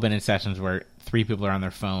we've all been in sessions where 3 people are on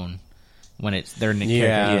their phone when it's their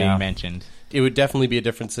character being mentioned. It would definitely be a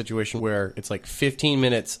different situation where it's like 15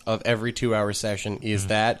 minutes of every 2-hour session is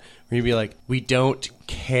that, where you'd be like, we don't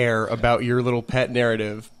care about your little pet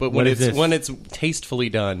narrative, but when it's tastefully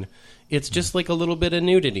done, it's just like a little bit of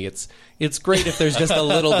nudity. It's great if there's just a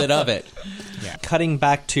little bit of it. Yeah. Cutting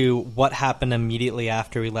back to what happened immediately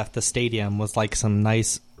after we left the stadium was like some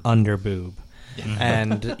nice underboob.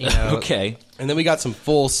 And, you know... Okay. And then we got some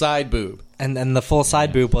full side boob. And the full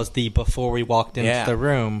side boob was the before we walked into the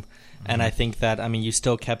room. And I think that, I mean, you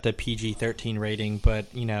still kept a PG-13 rating,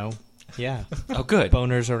 but, you know... Yeah. Oh, good.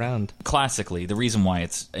 Boners around. Classically, the reason why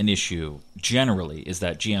it's an issue generally is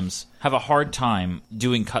that GMs have a hard time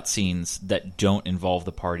doing cutscenes that don't involve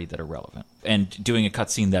the party that are relevant. And doing a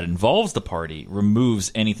cutscene that involves the party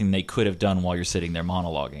removes anything they could have done while you're sitting there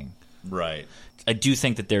monologuing. Right. I do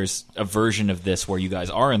think that there's a version of this where you guys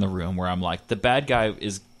are in the room where I'm like, the bad guy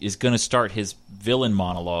is going to start his villain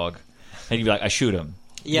monologue, and you'd be like, I shoot him.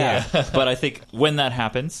 Yeah. But I think when that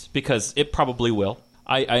happens, because it probably will,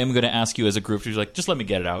 I am going to ask you as a group to be like, just let me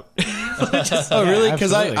get it out. Oh, really?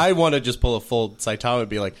 Because I want to just pull a full Saitama and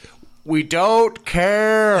be like, we don't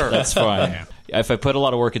care. That's fine. If I put a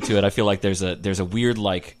lot of work into it, I feel like there's a weird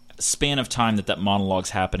like span of time that monologue's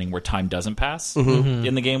happening where time doesn't pass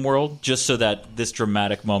in the game world, just so that this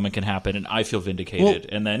dramatic moment can happen and I feel vindicated,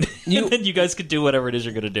 and then you guys can do whatever it is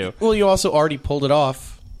you're going to do. Well, you also already pulled it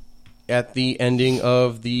off at the ending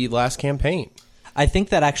of the last campaign. I think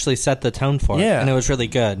that actually set the tone for it, and it was really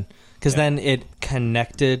good. Because then it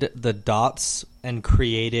connected the dots and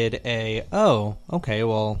created and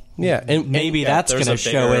maybe that's going to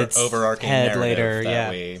show its overarching head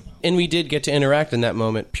later. And we did get to interact in that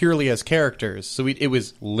moment purely as characters, so it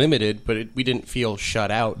was limited, but we didn't feel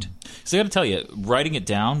shut out. So I got to tell you, writing it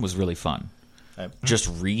down was really fun. Just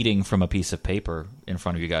reading from a piece of paper in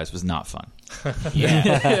front of you guys was not fun.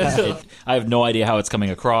 I have no idea how it's coming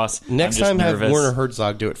across. Next time, have Werner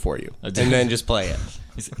Herzog do it for you, and then just play it.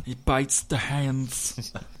 He bites the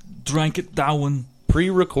hands, drank it down.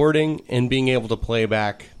 Pre-recording and being able to play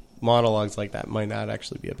back monologues like that might not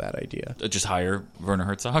actually be a bad idea. Just hire Werner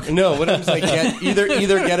Herzog? No, what I'm saying, either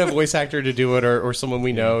get a voice actor to do it or someone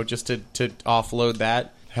we know just to offload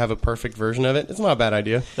that. Have a perfect version of it. It's not a bad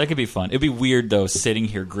idea. That could be fun. It'd be weird, though, sitting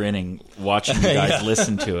here grinning, watching you guys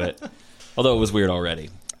listen to it. Although it was weird already.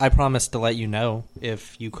 I promise to let you know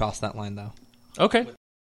if you cross that line, though. Okay.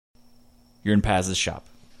 You're in Paz's shop.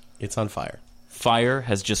 It's on fire. Fire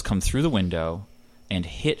has just come through the window and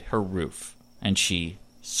hit her roof, and she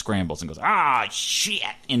scrambles and goes, "Ah, shit!"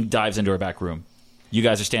 and dives into her back room. You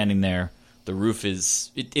guys are standing there. The roof is...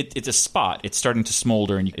 It's a spot. It's starting to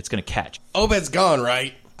smolder, and it's going to catch. Obed's gone,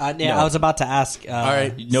 right? Yeah, no. I was about to ask. All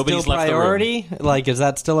right. Nobody's still left priority? the room. Like, is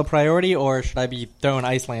that still a priority, or should I be throwing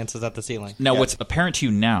ice lances at the ceiling? Now, what's apparent to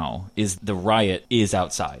you now is the riot is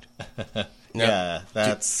outside. Yeah,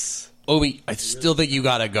 that's... Obi, I still think you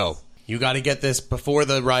gotta go. You gotta get this before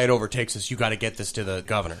the riot overtakes us. You gotta get this to the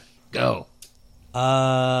governor. Go.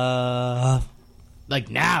 Like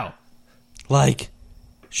now. Like,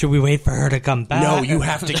 should we wait for her to come back? No, you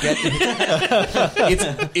have to get...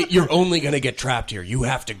 you're only gonna get trapped here. You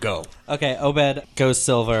have to go. Okay, Obed goes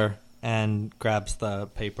silver and grabs the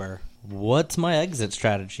paper. What's my exit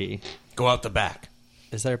strategy? Go out the back.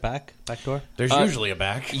 Is there a back door? There's usually a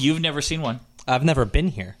back. You've never seen one. I've never been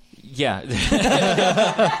here. Yeah.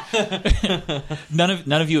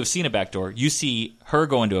 None of you have seen a back door. You see her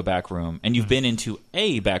go into a back room, and you've been into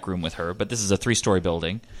a back room with her, but this is a 3-story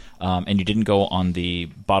building, and you didn't go on the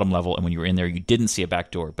bottom level, and when you were in there, you didn't see a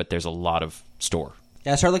back door, but there's a lot of store.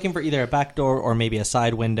 Yeah, I start looking for either a back door or maybe a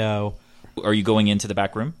side window. Are you going into the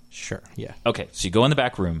back room? Sure, yeah. Okay, so you go in the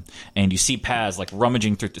back room, and you see Paz, like,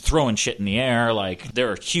 rummaging through, throwing shit in the air, like,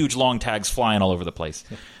 there are huge long tags flying all over the place.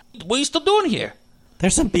 What are you still doing here?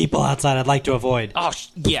 There's some people outside I'd like to avoid. Oh,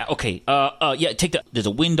 yeah, okay. Yeah, there's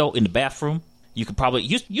a window in the bathroom. You could probably,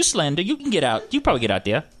 you slender, you can get out. You probably get out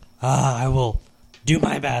there. I will do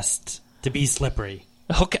my best to be slippery.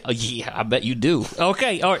 Okay, yeah, I bet you do.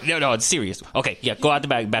 Okay, all right, no, it's serious. Okay, yeah, go out the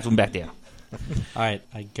bathroom back there. All right,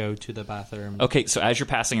 I go to the bathroom. Okay, so as you're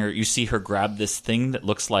passing her, you see her grab this thing that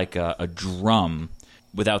looks like a drum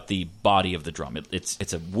without the body of the drum.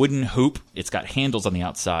 It's a wooden hoop. It's got handles on the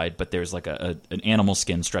outside, but there's like an animal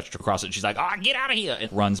skin stretched across it. She's like, get out of here!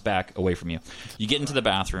 It runs back away from you. You get into the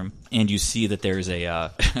bathroom, and you see that there's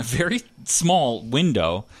a very small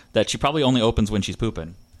window that she probably only opens when she's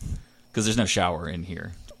pooping, because there's no shower in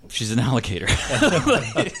here. She's an alligator.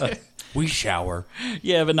 We shower.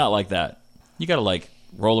 Yeah, but not like that. You gotta, like,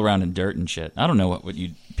 roll around in dirt and shit. I don't know what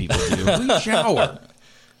you people do. We shower.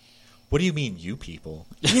 What do you mean, you people?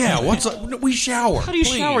 Yeah, we shower. How do you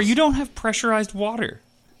shower? You don't have pressurized water.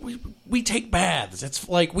 We take baths. It's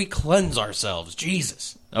like we cleanse ourselves.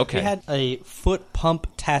 Jesus. Okay. We had a foot pump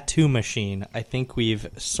tattoo machine. I think we've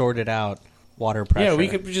sorted out water pressure. Yeah, we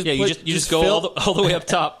could just... Yeah, you just go all the way up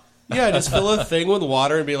top. Yeah, just fill a thing with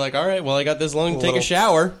water and be like, all right, well, I got this long to take a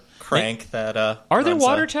shower. Crank that Are there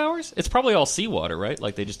water towers? It's probably all seawater, right?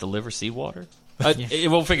 Like they just deliver seawater?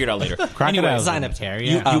 We'll figure it out later. Anyway,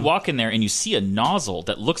 you walk in there and you see a nozzle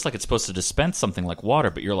that looks like it's supposed to dispense something like water,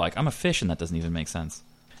 but you're like, I'm a fish, and that doesn't even make sense.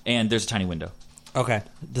 And there's a tiny window. Okay.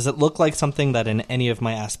 Does it look like something that in any of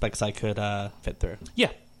my aspects I could fit through? Yeah.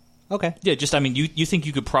 Okay. Yeah, just, I mean, you think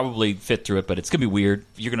you could probably fit through it, but it's going to be weird.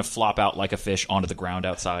 You're going to flop out like a fish onto the ground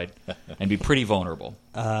outside and be pretty vulnerable.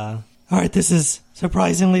 All right, this is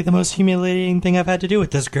surprisingly the most humiliating thing I've had to do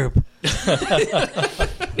with this group.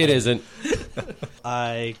 It isn't.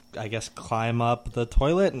 I guess climb up the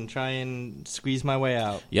toilet and try and squeeze my way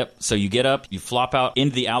out. Yep. So you get up, you flop out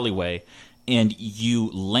into the alleyway, and you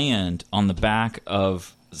land on the back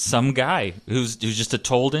of some guy who's just a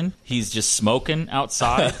Tolden. He's just smoking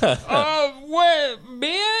outside. What,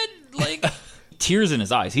 man? Like, tears in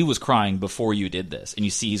his eyes. He was crying before you did this, and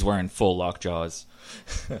you see he's wearing full lockjaws.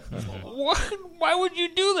 What? Why would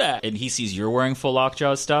you do that? And he sees you're wearing full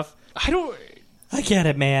lockjaw stuff. I get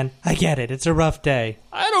it, man. I get it. It's a rough day.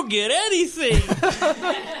 I don't get anything.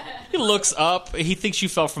 He looks up. He thinks you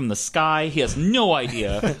fell from the sky. He has no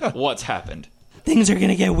idea what's happened. Things are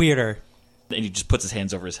gonna get weirder. And he just puts his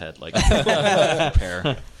hands over his head like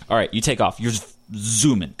prepare. All right, you take off. You're just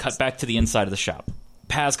zooming. Cut back to the inside of the shop.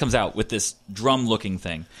 Paz comes out with this drum-looking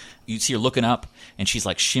thing. You see her looking up, and she's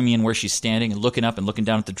like shimmying where she's standing and looking up and looking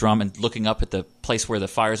down at the drum and looking up at the place where the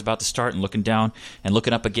fire's about to start and looking down and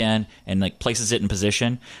looking up again and like places it in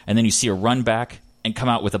position. And then you see her run back and come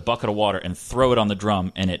out with a bucket of water and throw it on the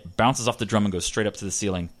drum, and it bounces off the drum and goes straight up to the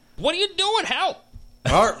ceiling. What are you doing? Help!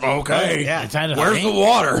 Okay. Yeah. Where's the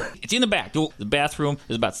water? It's in the back. The bathroom.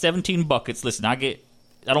 There's about 17 buckets. Listen,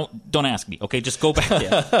 don't ask me. Okay, just go back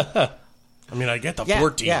there. I mean, I get the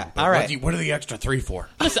 14. Yeah, all right. What are the extra 3 for?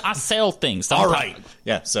 Listen, I sell things. All right.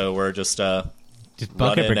 Yeah, so we're just bucket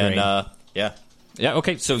running brigade. and Yeah,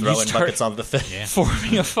 okay, so throwing you start buckets onto the thing.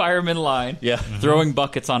 forming a fireman line, throwing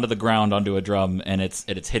buckets onto the ground onto a drum, and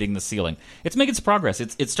it's hitting the ceiling. It's making some progress.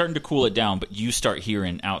 It's starting to cool it down, but you start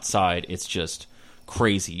hearing outside, it's just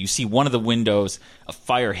crazy. You see one of the windows, a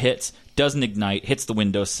fire hits, doesn't ignite, hits the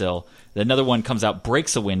windowsill. Another one comes out,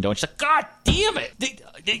 breaks a window, and she's like, God damn it!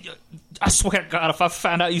 I swear to God, if I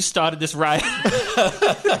found out you started this riot.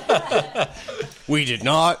 We did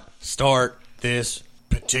not start this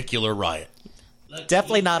particular riot.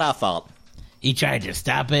 Definitely not our fault. He tried to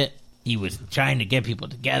stop it. He was trying to get people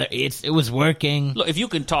together. It was working. Look, if you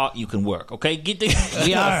can talk, you can work, okay?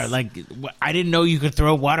 We are. Like, I didn't know you could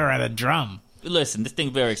throw water at a drum. Listen, this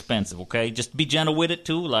thing's very expensive, okay? Just be gentle with it,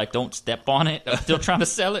 too. Like, don't step on it. Still trying to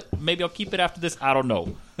sell it. Maybe I'll keep it after this. I don't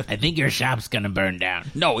know. I think your shop's going to burn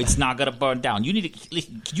down. No, it's not going to burn down. You need to...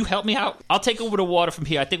 Listen, can you help me out? I'll take over the water from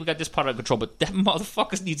here. I think we got this part under control, but that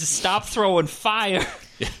motherfuckers need to stop throwing fire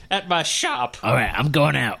at my shop. All right, I'm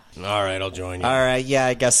going out. All right, I'll join you. All right, yeah,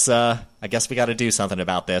 I guess we got to do something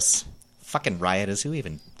about this. Fucking rioters. Who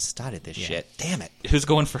even started this shit? Damn it. Who's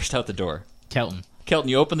going first out the door? Kelton,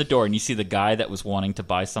 you open the door and you see the guy that was wanting to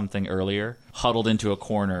buy something earlier huddled into a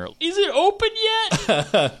corner. Is it open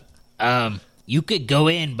yet? You could go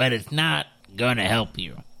in, but it's not going to help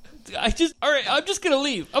you. All right, I'm just going to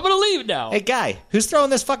leave. I'm going to leave now. Hey, guy, who's throwing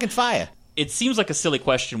this fucking fire? It seems like a silly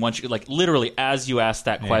question once you, like, literally as you ask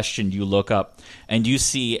that question, you look up and you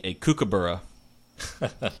see a kookaburra,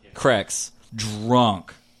 Krex,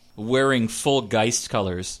 drunk, wearing full Geist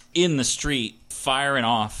colors, in the street, firing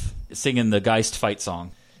off, singing the Geist fight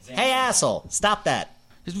song. Hey, asshole, stop that.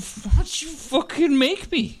 Why don't you fucking make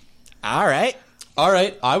me? All right,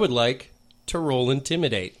 I would like to roll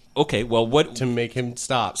Intimidate. Okay, well, what... To make him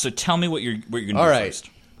stop. So tell me what you're going to do first.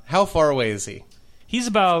 How far away is he? He's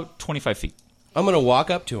about 25 feet. I'm going to walk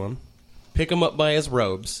up to him, pick him up by his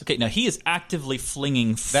robes. Okay, now he is actively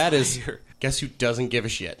flinging fire. That is... Guess who doesn't give a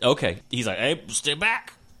shit? Okay. He's like, hey, stay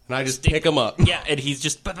back. And I just pick him up. Yeah, and he's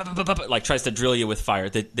just... like, tries to drill you with fire.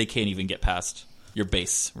 They can't even get past your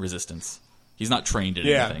base resistance. He's not trained in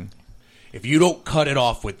anything. If you don't cut it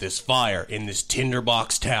off with this fire in this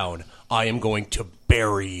tinderbox town, I am going to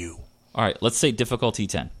bury you. All right, let's say difficulty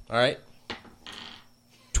 10. All right.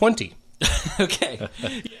 20. Okay.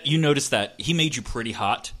 You notice that he made you pretty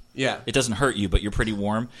hot. Yeah. It doesn't hurt you, but you're pretty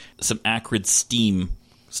warm. Some acrid steam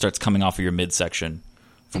starts coming off of your midsection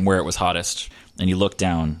from where it was hottest. And you look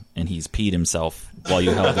down, and he's peed himself while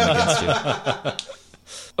you held him against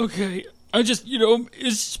you. Okay. I just,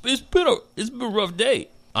 it's been a rough day.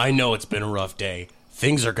 I know it's been a rough day.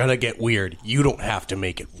 Things are gonna get weird. You don't have to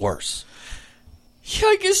make it worse. Yeah,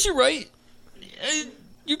 I guess you're right.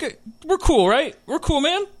 We're cool, right? We're cool,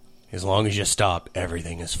 man. As long as you stop,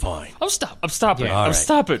 everything is fine. I'm stopping. Yeah. I'm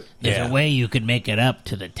stopping. There's a way you could make it up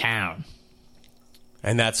to the town.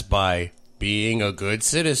 And that's by being a good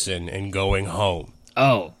citizen and going home.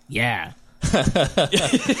 Oh, yeah.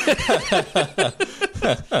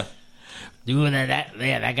 Doing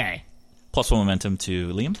that guy. +1 momentum to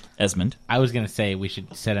Liam. Esmond. I was going to say we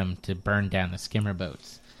should set him to burn down the skimmer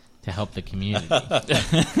boats to help the community.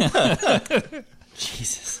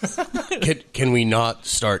 Jesus. Can we not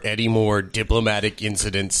start any more diplomatic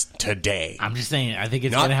incidents today? I'm just saying, I think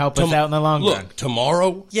it's going to help us out in the long run. Look,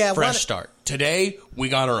 tomorrow, fresh start. Today, we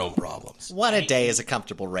got our own problems. One a day is a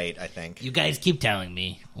comfortable rate, I think. You guys keep telling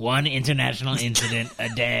me. One international incident a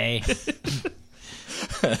day.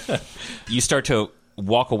 You start to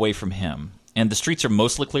walk away from him, and the streets are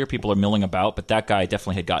mostly clear. People are milling about, but that guy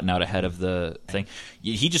definitely had gotten out ahead of the thing.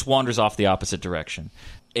 He just wanders off the opposite direction.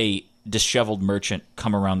 A disheveled merchant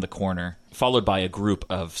come around the corner, followed by a group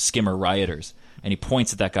of skimmer rioters, and he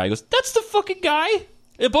points at that guy. He goes, "That's the fucking guy!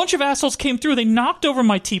 A bunch of assholes came through. They knocked over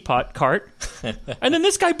my teapot cart, and then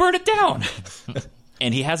this guy burned it down."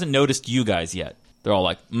 And he hasn't noticed you guys yet. They're all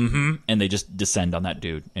like, "Mm-hmm," and they just descend on that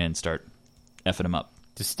dude and start effing him up.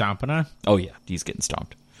 Just stomping on? Oh, yeah. He's getting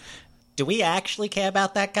stomped. Do we actually care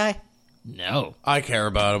about that guy? No. I care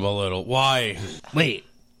about him a little. Why? Wait.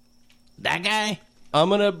 That guy? I'm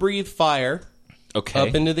going to breathe fire up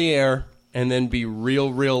into the air and then be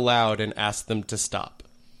real, real loud and ask them to stop.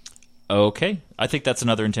 Okay. I think that's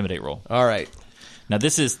another intimidate roll. All right. Now,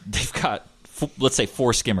 they've got, let's say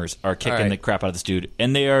 4 skimmers are kicking the crap out of this dude,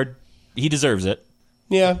 and he deserves it.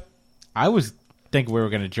 Yeah. I was thinking we were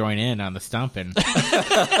going to join in on the stomping.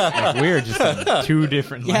 Like we were just on 2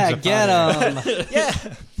 different lines of get him. Yeah.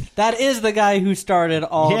 That is the guy who started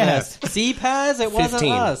all this. See, Paz? It wasn't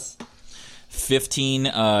us. 15,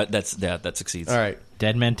 that succeeds. All right.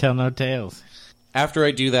 Dead men tell no tales. After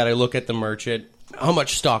I do that, I look at the merchant. How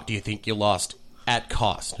much stock do you think you lost at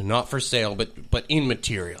cost? Not for sale, but in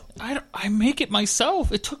material. I make it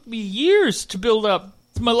myself. It took me years to build up.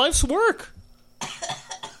 It's my life's work.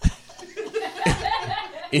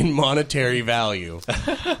 In monetary value.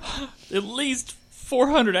 At least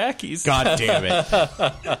 400 Ackies. God damn it.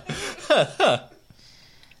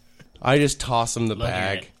 I just toss him the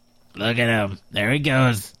bag. Look at him. There he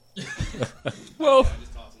goes. Well,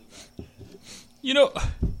 you know,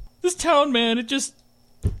 this town, man, it just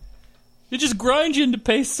grinds you into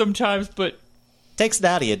paste sometimes, but... Takes it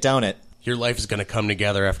out of you, don't it? Your life is going to come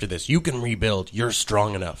together after this. You can rebuild. You're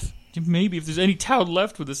strong enough. Maybe if there's any town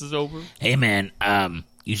left when this is over. Hey, man,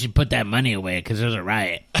 you should put that money away because there's a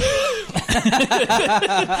riot.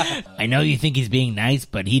 I know you think he's being nice,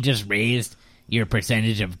 but he just raised your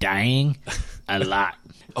percentage of dying a lot.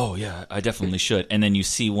 Oh, yeah, I definitely should. And then you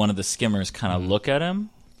see one of the skimmers kind of look at him,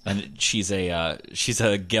 and she's a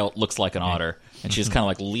gelt, looks like an otter, and she just kind of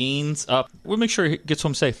like leans up. We'll make sure he gets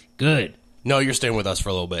home safe. Good. No, you're staying with us for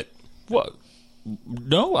a little bit. What?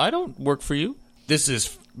 No, I don't work for you. This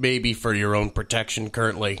is maybe for your own protection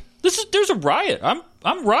currently. There's a riot.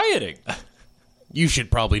 I'm rioting. You should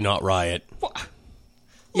probably not riot. What?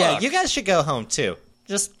 Yeah, you guys should go home too.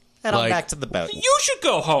 Just head on back to the boat. You should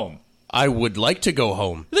go home. I would like to go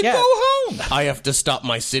home. Then go home. I have to stop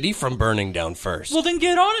my city from burning down first. Well, then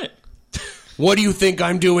get on it. What do you think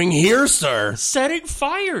I'm doing here, sir? Setting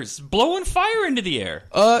fires. Blowing fire into the air.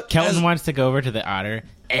 Kelton wants to go over to the otter.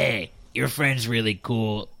 Hey, your friend's really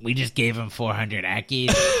cool. We just gave him 400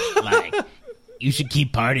 Ackies. Like, you should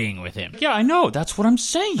keep partying with him. Yeah, I know. That's what I'm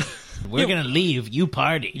saying. We're going to leave. You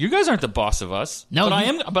party. You guys aren't the boss of us. No,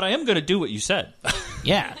 but I am going to do what you said.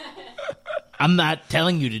 Yeah. I'm not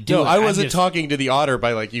telling you to do it. No, I wasn't talking to the otter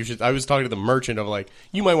by like you should. I was talking to the merchant of like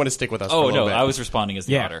you might want to stick with us. for a little bit. I was responding as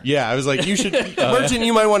the otter. Yeah, I was like you should merchant.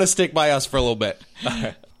 You might want to stick by us for a little bit.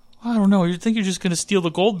 I don't know. You think you're just going to steal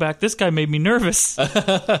the gold back? This guy made me nervous.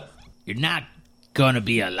 You're not going to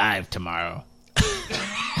be alive tomorrow.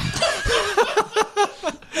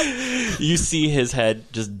 You see his head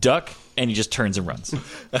just duck, and he just turns and runs.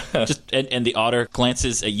 And the otter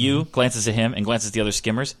glances at you, glances at him, and glances at the other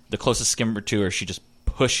skimmers. The closest skimmer to her, she just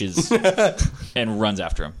pushes and runs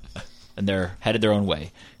after him. And they're headed their own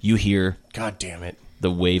way. You hear, God damn it,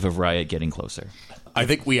 the wave of riot getting closer. I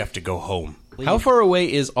think we have to go home. How far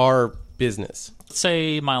away is our business? Let's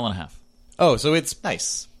say a mile and a half. Oh, so it's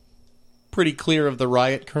nice. Pretty clear of the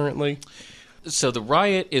riot currently? So the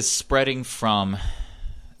riot is spreading from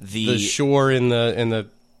the shore in the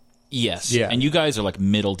yes, yeah, and you guys are like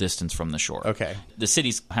middle distance from the shore. Okay, the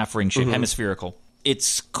city's half ring shape, hemispherical.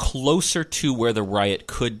 It's closer to where the riot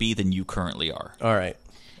could be than you currently are. All right,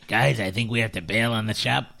 guys, I think we have to bail on the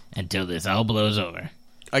shop until this all blows over.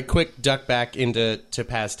 I quick duck back into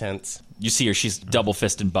past tense. You see her; she's double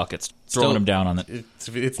fisting buckets, throwing them down on it.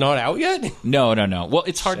 It's not out yet. No. Well,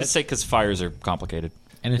 it's hard to say because fires are complicated,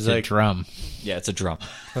 and it's a drum. Yeah, it's a drum.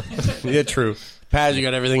 Yeah, true. Paz, you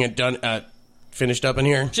got everything done, finished up in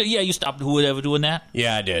here? So, yeah, you stopped whoever doing that?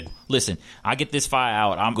 Yeah, I did. Listen, I get this fire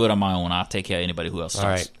out. I'm good on my own. I'll take care of anybody who else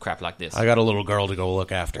starts crap like this. I got a little girl to go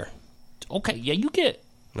look after. Okay, yeah, you get.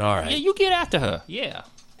 All right. Yeah, you get after her. Yeah.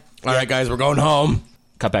 All right, guys, we're going home.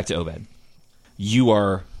 Cut back to Obed. You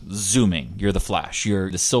are zooming. You're the Flash.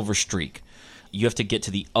 You're the Silver Streak. You have to get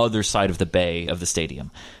to the other side of the bay of the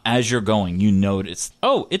stadium. As you're going, you notice,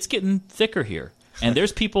 it's getting thicker here. And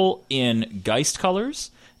there's people in Geist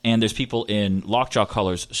colors, and there's people in Lockjaw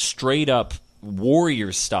colors, straight up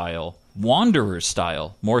warrior style, wanderer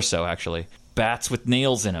style, more so actually. Bats with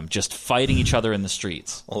nails in them, just fighting each other in the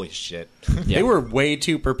streets. Holy shit. Yeah. They were way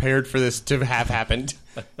too prepared for this to have happened.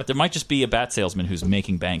 There might just be a bat salesman who's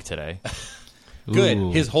making bank today. Good.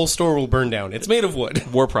 Ooh. His whole store will burn down. It's made of wood.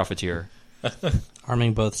 War profiteer.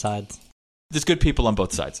 Arming both sides. There's good people on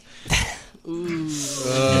both sides.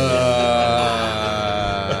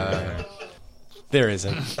 There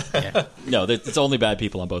isn't. Yeah. No, it's only bad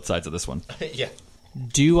people on both sides of this one. Yeah.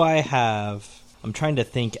 Do I have... I'm trying to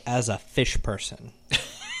think as a fish person.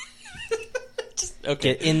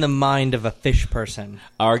 Okay. Get in the mind of a fish person.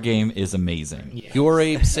 Our game is amazing. Yeah. You're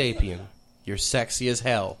Ape Sapien. You're sexy as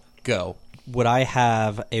hell. Go. Would I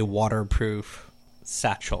have a waterproof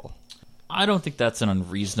satchel? I don't think that's an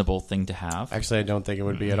unreasonable thing to have. Actually, I don't think it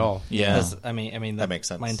would be at all. Yeah, I mean that makes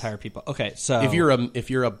sense. My entire people. Okay, so if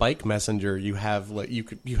you're a bike messenger, you have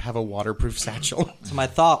you have a waterproof satchel. So my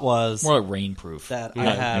thought was more like rainproof. That you're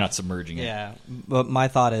not submerging it. Yeah, but my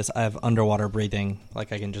thought is I have underwater breathing.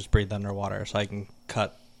 Like I can just breathe underwater, so I can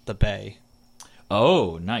cut the bay.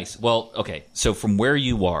 Oh, nice. Well, okay. So from where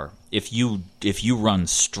you are, if you run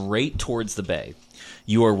straight towards the bay,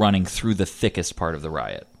 you are running through the thickest part of the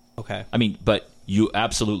riot. Okay. I mean, but you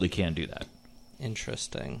absolutely can do that.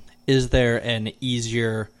 Interesting. Is there an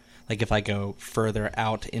easier, like if I go further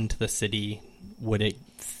out into the city, would it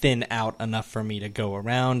thin out enough for me to go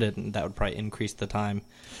around, and that would probably increase the time?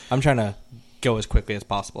 I'm trying to go as quickly as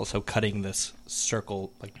possible. So cutting this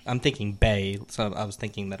circle, like I'm thinking bay, so I was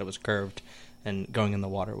thinking that it was curved, and going in the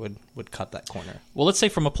water would cut that corner. Well, let's say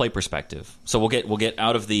from a play perspective. So we'll get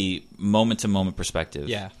out of the moment to moment perspective.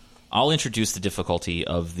 Yeah. I'll introduce the difficulty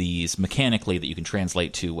of these mechanically that you can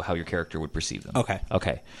translate to how your character would perceive them.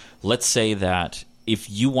 Okay. Let's say that if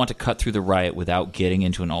you want to cut through the riot without getting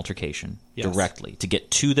into an altercation directly to get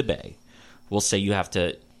to the bay, we'll say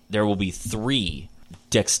there will be 3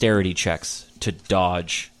 dexterity checks to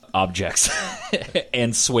dodge objects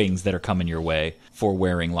and swings that are coming your way for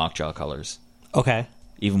wearing Lockjaw colors. Okay.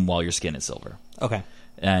 Even while your skin is silver. Okay.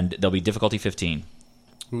 And there'll be difficulty 15.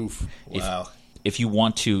 Oof. Wow. If you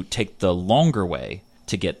want to take the longer way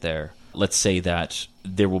to get there, let's say that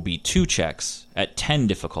there will be 2 checks at 10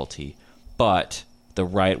 difficulty, but the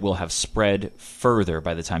riot will have spread further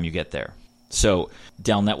by the time you get there. So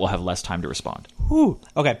Delnet will have less time to respond. Whew.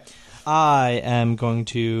 Okay. I am going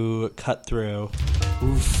to cut through.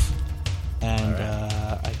 Oof. And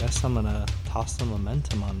I guess I'm going to toss some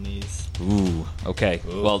momentum on these. Ooh. Okay.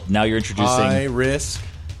 Ooh. Well, now you're introducing... High risk,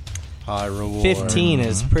 high reward. 15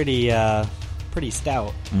 is pretty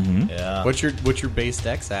stout. Mm-hmm. Yeah. What's your base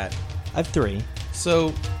dex at? I have 3.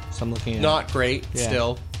 So I'm looking at... Not great,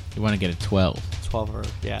 still. You want to get a 12. 12 or...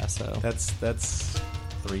 Yeah, so... That's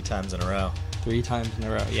 3 times in a row. 3 times in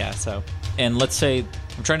a row, yeah, so... And let's say...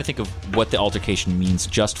 I'm trying to think of what the altercation means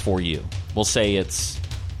just for you. We'll say it's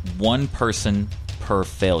 1 person per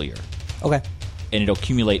failure. Okay. And it'll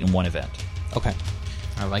accumulate in 1 event. Okay.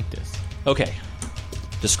 I like this. Okay.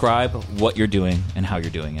 Describe what you're doing and how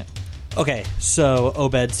you're doing it. Okay, so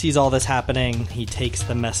Obed sees all this happening. He takes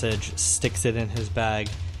the message, sticks it in his bag,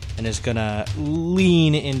 and is going to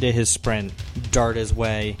lean into his sprint, dart his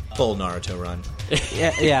way. Full Naruto run.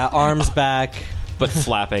 Yeah, arms back. But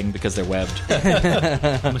flapping because they're webbed.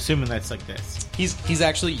 I'm assuming that's like this. He's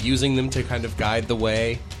actually using them to kind of guide the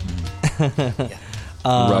way.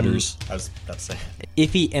 Rudders. I was about to say.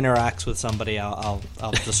 If he interacts with somebody, I'll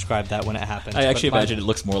describe that when it happens. I actually imagine it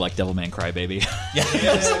looks more like Devilman Crybaby. Yeah.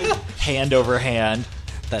 Hand over hand.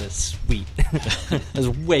 That is sweet. That's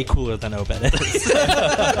way cooler than Obed is.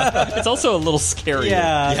 It's also a little scary.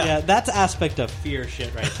 Yeah, that's aspect of fear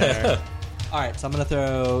shit right there. All right, so I'm going to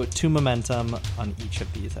throw 2 momentum on each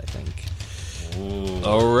of these, I think. Ooh.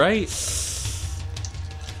 All right.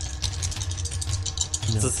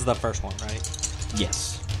 No. This is the first one, right?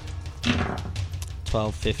 Yes.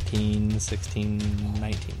 12, 15, 16,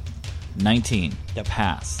 19. 19. Yep.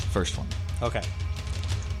 Pass. First one. Okay.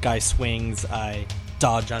 Guy swings, I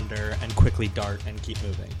dodge under and quickly dart and keep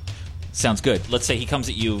moving. Sounds good. Let's say he comes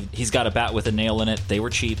at you, he's got a bat with a nail in it, they were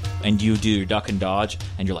cheap, and you do your duck and dodge,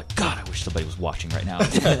 and you're like, God, I wish somebody was watching right now.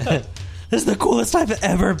 This is the coolest I've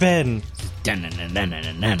ever been.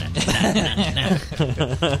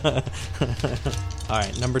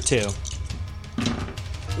 Alright, number 2.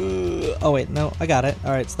 Oh wait, no, I got it.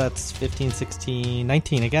 Alright, so that's 15, 16,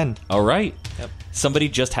 19 again. Alright. Yep. Somebody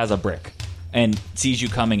just has a brick and sees you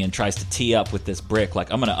coming and tries to tee up with this brick,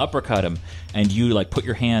 like, I'm going to uppercut him, and you, like, put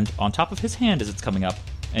your hand on top of his hand as it's coming up,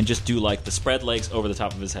 and just do, like, the spread legs over the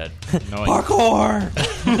top of his head. Parkour!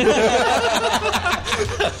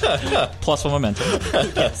 Plus 1 momentum.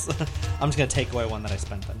 Yes. I'm just going to take away 1 that I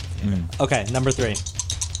spent then. Okay, number 3.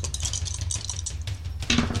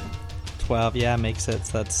 12, yeah, makes it.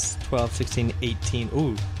 So that's 12, 16, 18.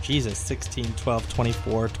 Ooh, Jesus. 16, 12,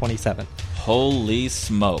 24, 27. Holy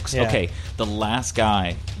smokes. Yeah. Okay, the last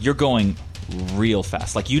guy, you're going real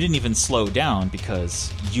fast. Like, you didn't even slow down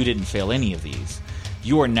because you didn't fail any of these.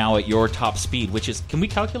 You are now at your top speed, which is... Can we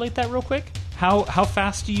calculate that real quick? How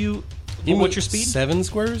fast do you... What's your speed? 7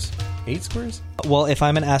 squares? 8 squares? Well, if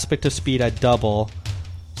I'm an aspect of speed, I double.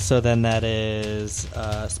 So then that is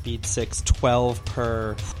speed 6, 12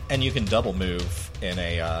 per... And you can double move in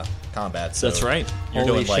a combat. So that's right. You're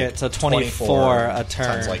Holy doing shit, like so 24 a turn.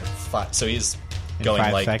 Times like 5. So he's in going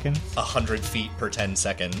 5 like seconds? 100 feet per 10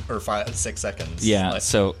 second or 6 seconds. Yeah, like,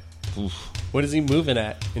 so... What is he moving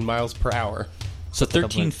at in miles per hour? So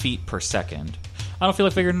 13 feet per second. I don't feel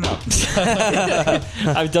like figuring it out.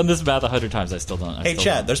 I've done this math 100 times. I still don't. Hey,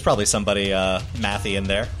 Chad, there's probably somebody mathy in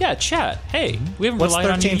there. Yeah, Chad. Hey, we haven't What's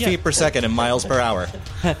relied on you 13 yet. feet per second in miles per hour?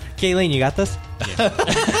 Kayleen, you got this?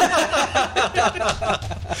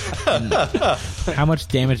 How much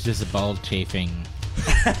damage does a ball chafing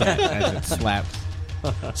as it slaps?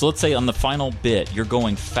 So let's say on the final bit, you're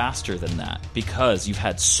going faster than that because you've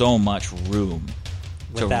had so much room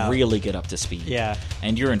to really get up to speed. Yeah.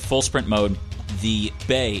 And you're in full sprint mode. The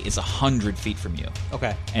bay is 100 feet from you.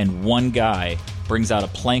 Okay. And one guy brings out a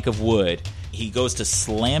plank of wood. He goes to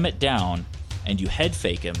slam it down, and you head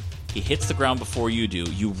fake him, He hits the ground before you do.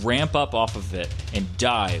 You ramp up off of it and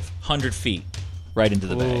dive 100 feet right into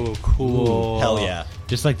the bay. Oh, cool. Ooh, hell yeah.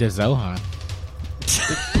 Just like the Zohan.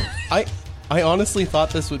 I honestly thought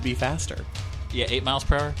this would be faster. Yeah, 8 miles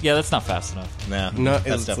per hour? Yeah, that's not fast enough. Nah, No, that's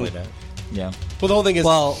it's definitely not. Yeah. Well, the whole thing is...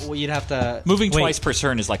 Well, you'd have to... Moving Wait. twice per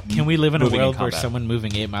turn is like Can we live in a moving world where combat. someone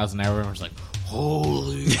moving 8 miles an hour was like,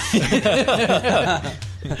 holy...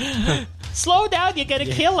 Slow down, you're gonna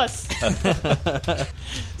kill us.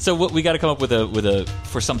 So what we got to come up with a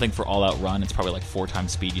for something for all out run. It's probably like 4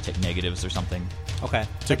 times speed. You take negatives or something. Okay.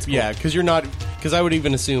 Yeah, because you're not... Because I would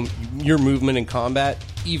even assume your movement in combat,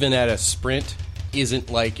 even at a sprint,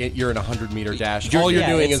 isn't like you're in a 100-meter dash. All you're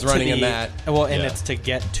doing is running in that. Well, and it's to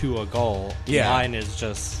get to a goal. Yeah. Mine is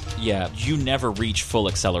just... Yeah, you never reach full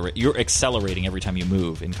accelerate. You're accelerating every time you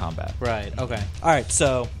move in combat. Right, okay. All right,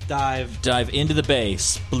 so dive into the bay,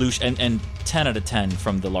 sploosh, and 10 out of 10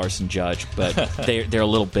 from the Larson judge, but they're a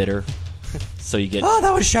little bitter. So you get... Oh,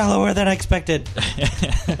 that was shallower than I expected.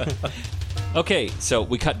 Okay, so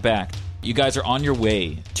we cut back. You guys are on your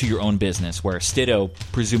way to your own business, where Stiddo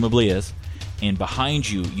presumably is, and behind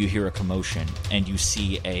you, you hear a commotion, and you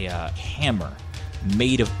see a hammer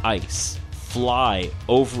made of ice fly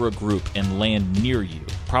over a group and land near you.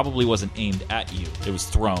 Probably wasn't aimed at you. It was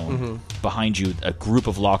thrown. Behind you, a group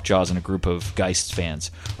of Lockjaws and a group of Geist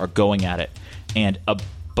fans are going at it. And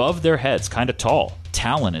above their heads, kind of tall,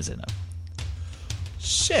 Talon is in them.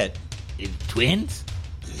 Shit. Twins?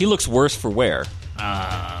 He looks worse for wear.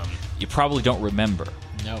 You probably don't remember.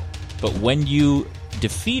 No. But when you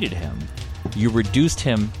defeated him, you reduced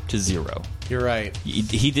him to 0. You're right.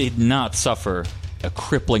 He did not suffer a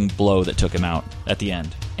crippling blow that took him out at the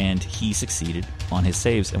end, and he succeeded on his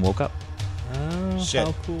saves and woke up. Oh, Shit.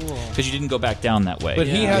 how cool. Because you didn't go back down that way. But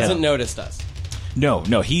he hasn't noticed us. No,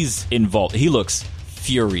 he's involved. He looks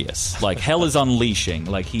furious. Like hell is unleashing.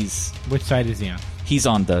 Like he's... Which side is he on? He's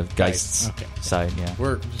on the Geist's Okay. side, yeah.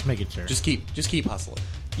 We're Just making sure. just keep hustling.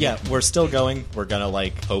 Yeah, we're still going. We're gonna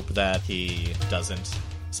hope that he doesn't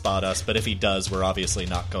spot us, but if he does, we're obviously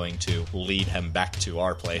not going to lead him back to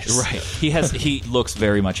our place. Right. He looks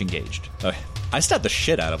very much engaged. Okay. I stabbed the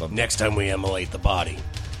shit out of him. Next time we immolate the body.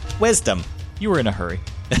 Wisdom. You were in a hurry.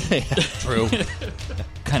 True.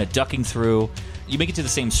 Kind of ducking through. You make it to the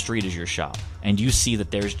same street as your shop, and you see that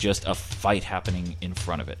there's just a fight happening in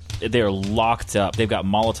front of it. They're locked up. They've got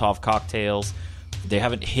Molotov cocktails. They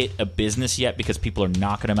haven't hit a business yet because people are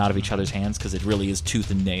knocking them out of each other's hands because it really is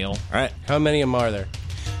tooth and nail. All right. How many of them are there?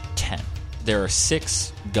 10. There are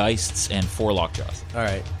 6 Geists and 4 Lockjaws. All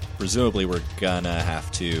right. Presumably, we're gonna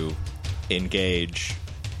have to engage.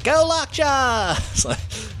 Go Lockjaw!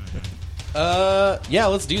 Yeah,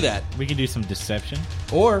 let's do that. We can do some deception.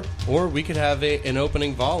 Or we could have an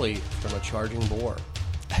opening volley from a charging boar.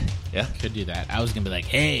 Yeah. Could do that. I was going to be like,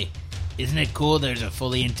 hey, isn't it cool there's a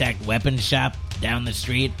fully intact weapons shop down the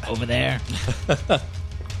street over there?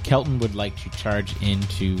 Kelton would like to charge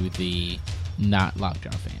into the not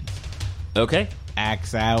Lockjaw fans. Okay.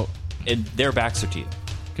 Axe out. And their backs are to you.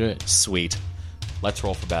 Good. Sweet. Let's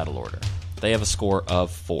roll for battle order. They have a score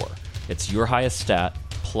of 4. It's your highest stat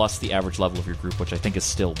plus the average level of your group, which I think is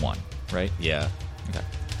still 1, right? Yeah. Okay.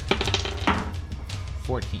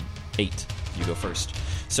 14. 8. You go first.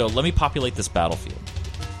 So let me populate this battlefield.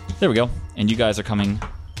 There we go. And you guys are coming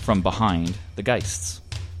from behind the Geists.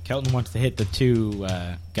 Kelton wants to hit the 2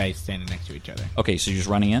 guys standing next to each other. Okay, so you're just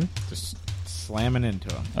running in? Just slamming into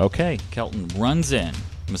them. Okay, Kelton runs in.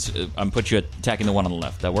 I'm put you attacking the one on the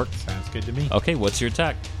left. That work? Sounds good to me. Okay, what's your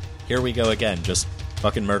attack? Here we go again, just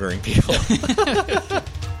fucking murdering people.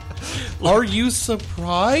 Are you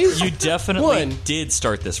surprised? You definitely did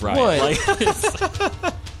start this riot.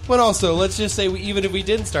 But also, let's just say even if we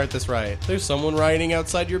didn't start this riot, there's someone rioting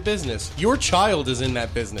outside your business. Your child is in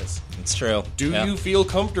that business. It's true. Do you feel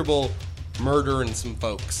comfortable murdering some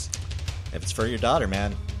folks? If it's for your daughter,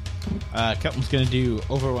 man. Kelton's going to do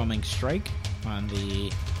Overwhelming Strike on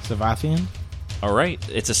the Savathian. All right,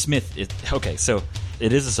 it's a smith. Okay, so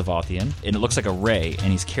it is a Savathian, and it looks like a ray,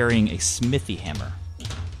 and he's carrying a smithy hammer.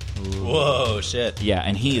 Ooh. Whoa, shit. Yeah,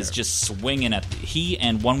 and he is just swinging at... He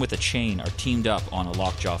and one with a chain are teamed up on a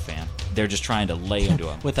Lockjaw fan. They're just trying to lay into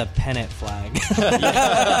him. With a pennant flag.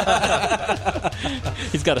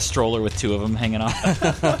 He's got a stroller with 2 of them hanging off.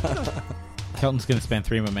 Kelton's going to spend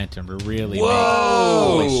 3 momentum to really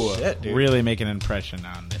Holy shit, dude. really make an impression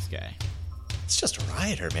on this guy. It's just a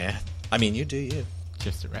rioter, man. I mean, you do you.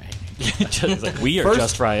 Just a riot. Just like, we are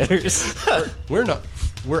just rioters. We're not.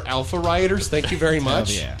 We're alpha rioters. Thank you very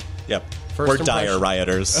much. Oh, yeah. Yep. First We're dire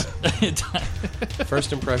rioters.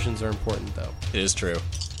 First impressions are important, though. It is true.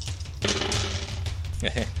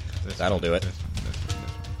 That'll do it.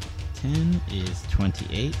 10 is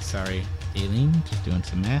 28. Sorry, Aileen, just doing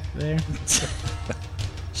some math there.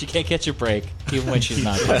 She can't catch a break, even when she's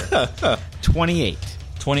not there. 28.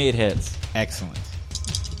 28 hits. Excellent.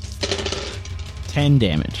 10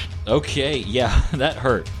 damage. Okay, yeah, that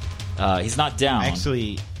hurt. He's not down.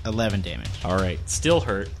 Actually, 11 damage. All right, still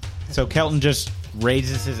hurt. So Kelton just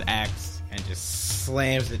raises his axe and just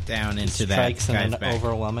slams it down into that guy's strikes in an back.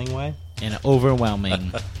 overwhelming way. In an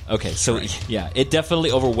overwhelming. Okay, so yeah, it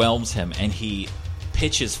definitely overwhelms him, and he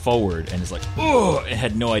pitches forward and is like, "Oh!" and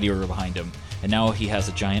had no idea we were behind him. And now he has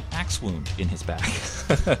a giant axe wound in his back.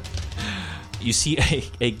 You see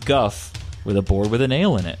a guff with a board with a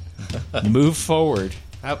nail in it. Move forward.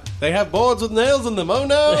 They have boards with nails in them. Oh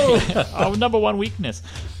no! Our number one weakness.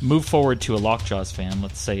 Move forward to a Lockjaws fan.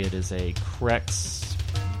 Let's say it is a Krex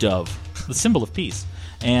dove, the symbol of peace.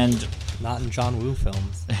 And not in John Woo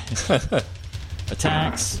films.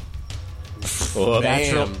 Attacks.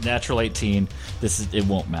 Natural 18. It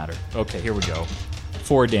won't matter. Okay, here we go.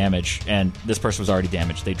 4 damage, and this person was already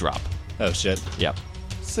damaged. They drop. Oh shit. Yep.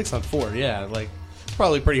 6 on 4. Yeah, like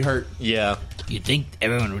probably pretty hurt. Yeah. You'd think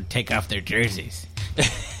everyone would take off their jerseys.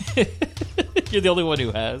 You're the only one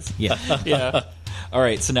who has. Yeah. Yeah. All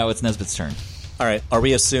right, so now it's Nesbitt's turn. All right. Are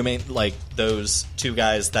we assuming, like, those two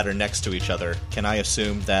guys that are next to each other, can I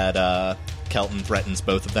assume that Kelton threatens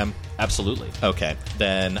both of them? Absolutely. Okay.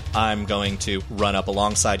 Then I'm going to run up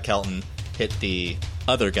alongside Kelton, hit the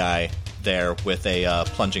other guy there with a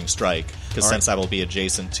plunging strike. Because since I will be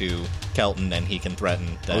adjacent to Kelton and he can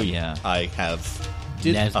threaten, then I have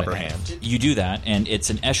upper hand. You do that, and it's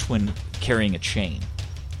an Eshwin carrying a chain.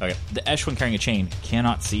 Okay. The Eshwin carrying a chain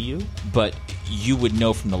cannot see you, but you would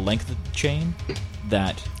know from the length of the chain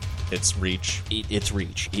that it's reach. It's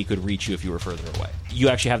reach. He could reach you if you were further away. You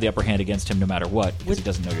actually have the upper hand against him no matter what, because he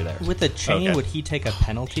doesn't know you're there. With the chain, would he take a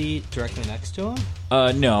penalty directly next to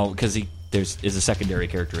him? No, because is a secondary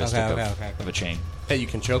characteristic of a chain. Hey, you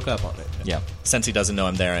can choke up on it. Yeah. Since he doesn't know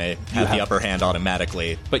I'm there, I have the upper hand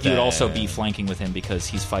automatically. But you would also be flanking with him because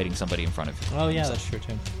he's fighting somebody in front of you. Oh, yeah, that's true,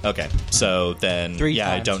 too. Okay, so then, 3 I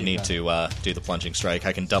times don't need to do the plunging strike.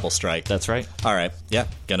 I can double strike. That's right. All right, yeah,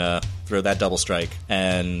 gonna throw that double strike.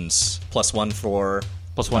 And +1 for...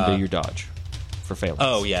 +1 to your dodge for phalanx.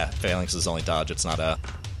 Oh, yeah, phalanx is only dodge. It's not a...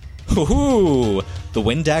 Ooh, the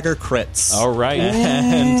Wind Dagger crits. All right.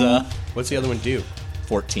 And what's the other one do?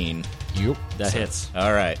 14. Yep, that hits.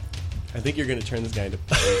 All right. I think you're going to turn this guy into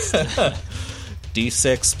place.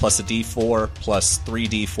 D6 plus a D4 plus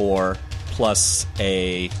 3D4 plus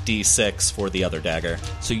a D6 for the other dagger.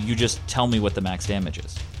 So you just tell me what the max damage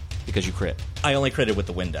is, because you crit. I only critted with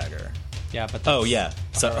the Wind Dagger. Yeah, but oh yeah.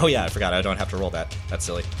 So I forgot. I don't have to roll that. That's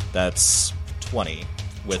silly. That's 20.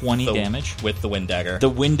 With 20 damage with the Wind Dagger. The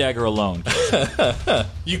Wind Dagger alone.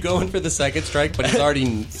 You go in for the second strike, but he's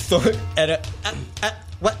already.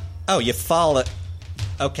 What? Oh, you fall it.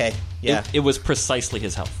 Okay. Yeah. It was precisely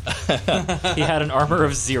his health. He had an armor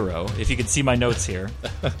of 0. If you can see my notes here.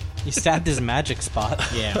 You stabbed his magic spot.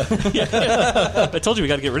 Yeah. I told you we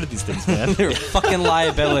got to get rid of these things, man. They're a fucking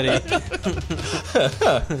liability.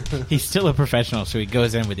 He's still a professional, so he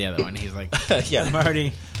goes in with the other one. He's like, yeah,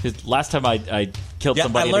 Marty. Last time I killed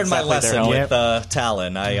somebody. I learned exactly my lesson with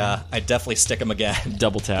Talon. I definitely stick him again.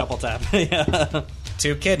 Double tap. Yeah.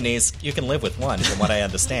 2 kidneys. You can live with 1, from what I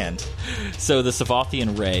understand. So the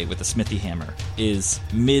Savathian Ray with the smithy hammer is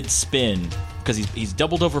mid-spin because he's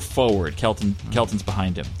doubled over forward. Kelton's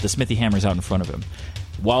behind him. The smithy hammer's out in front of him.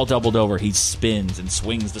 While doubled over, he spins and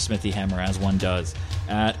swings the smithy hammer, as one does,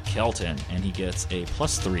 at Kelton, and he gets a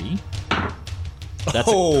 +3. That's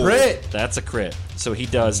a crit. That's a crit. So he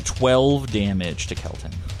does 12 damage to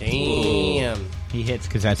Kelton. Damn. He hits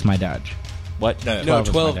because that's my dodge. What? No,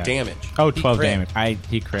 12 damage. Oh, 12 damage.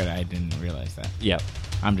 He crit. I didn't realize that. Yeah.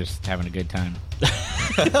 I'm just having a good time.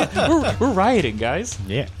 we're rioting, guys.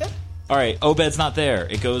 Yeah. All right, Obed's not there.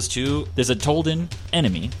 It goes to... There's a Tolden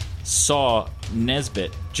enemy. Saw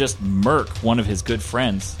Nesbitt just murk one of his good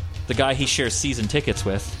friends. The guy he shares season tickets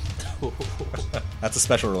with. That's a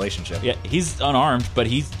special relationship. Yeah, he's unarmed, but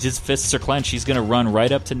his fists are clenched. He's going to run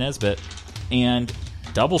right up to Nesbitt and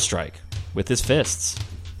double strike with his fists.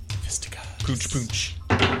 Pooch, pooch.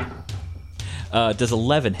 Does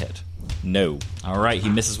 11 hit? No. All right, he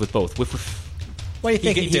misses with both. Whiff, whiff. What do you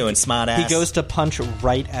think you're doing, smart ass? He goes to punch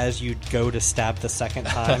right as you go to stab the second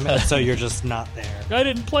time, and so you're just not there. I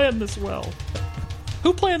didn't plan this well.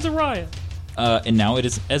 Who plans a riot? And now it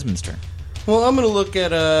is Esmond's turn. Well, I'm going to look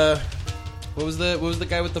at what was the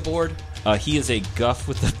guy with the board? He is a guff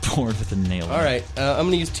with the board with a nail. All right, I'm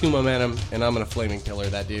going to use 2 momentum, and I'm going to flaming killer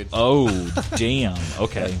that dude. Oh, damn.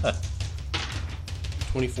 Okay.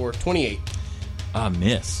 28.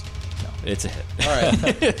 Miss. It's a hit. All right.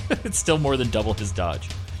 It's still more than double his dodge.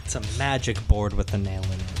 It's a magic board with the nail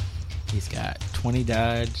in it. He's got 20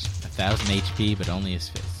 dodge, 1,000 HP, but only his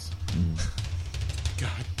fists.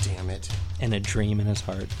 God damn it. And a dream in his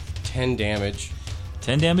heart. 10 damage.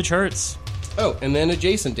 10 damage hurts. Oh, and then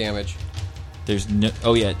adjacent damage. There's no...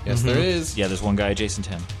 Oh, yeah. Yes, there is. Yeah, there's one guy adjacent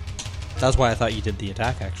to him. That's why I thought you did the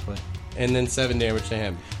attack, actually. And then 7 damage to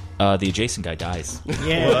him. The adjacent guy dies.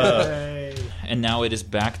 Yay! And now it is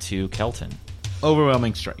back to Kelton.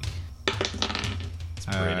 Overwhelming strike. It's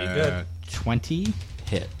pretty good. 20.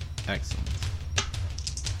 Hit. Excellent.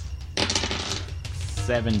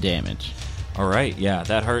 7 damage. All right, yeah,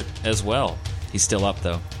 that hurt as well. He's still up,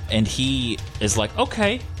 though. And he is like,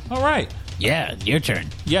 okay, all right. Yeah, your turn.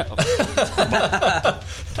 Yeah.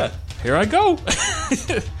 Here I go.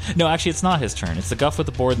 No, actually, it's not his turn. It's the guff with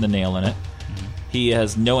the board and the nail in it. He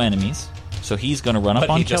has no enemies, so he's going to run up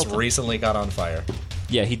on Kelton. But he just recently got on fire.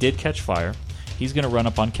 Yeah, he did catch fire. He's going to run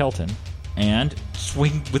up on Kelton and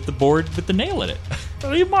swing with the board with the nail in it.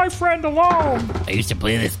 Leave my friend alone! I used to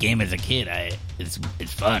play this game as a kid. It's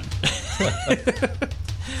fun.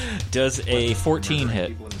 Does a 14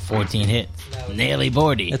 hit? 14 hit. Naily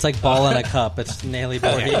boardy. It's like ball in a cup. It's naily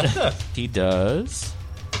boardy. He does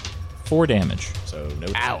 4 damage. So no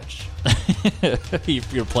Ouch.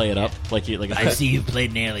 You're playing it up like you. Like I see you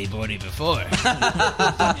played naily boardy before.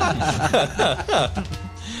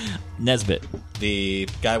 Nesbit, the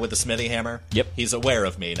guy with the smithy hammer. Yep, he's aware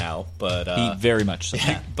of me now, but he very much so.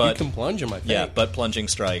 Yeah, but you can plunge him, I think. Yeah, but plunging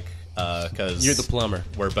strike because you're the plumber.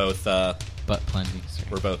 We're both butt plunging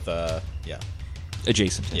strike. We're both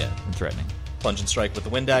adjacent. Yeah, and threatening. Plunging strike with the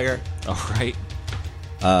wind dagger. All right.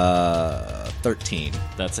 13.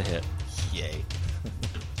 That's a hit. Yay.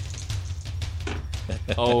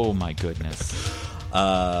 Oh my goodness.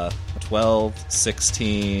 12,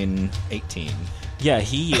 16, 18. Yeah,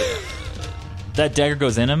 he... that dagger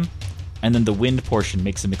goes in him, and then the wind portion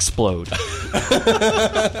makes him explode.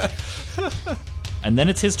 And then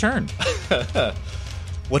it's his turn.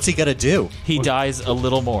 What's he gonna do? He dies a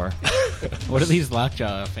little more. What are these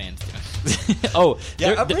Lockjaw fans doing? Oh,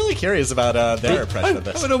 yeah, I'm really curious about their impression of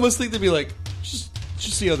this. I would almost think they'd be like, just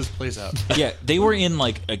see how this plays out. Yeah, they were in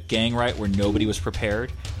like a gang riot where nobody was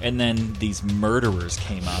prepared, and then these murderers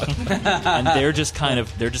came up, and they're just kind of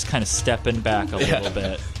stepping back a little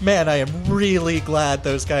bit. Man, I am really glad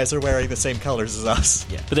those guys are wearing the same colors as us.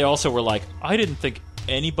 Yeah, but they also were like, I didn't think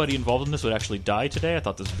anybody involved in this would actually die today. I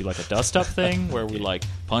thought this would be like a dust-up thing where we like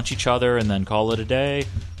punch each other and then call it a day.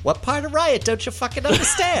 What part of riot don't you fucking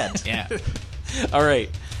understand? Yeah. All right.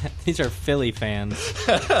 These are Philly fans.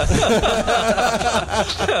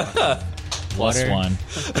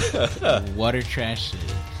 +1. Water trash.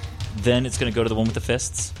 Then it's going to go to the one with the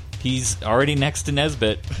fists. He's already next to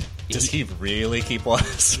Nesbit. Does he really keep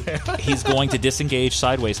watch? He's going to disengage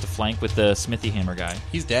sideways to flank with the Smithy Hammer guy.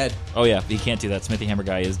 He's dead. Oh yeah, he can't do that. Smithy Hammer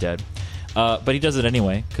guy is dead. But he does it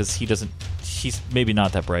anyway, because he doesn't... He's maybe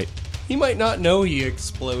not that bright. He might not know he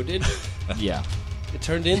exploded. Yeah. It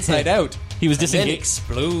turned inside out. He was then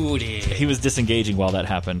exploded. He was disengaging while that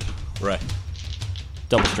happened. Right.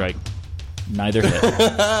 Double strike. Neither hit.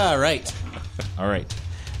 Right. All right.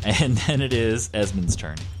 And then it is Esmond's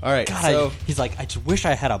turn. All right. God, so he's like, I just wish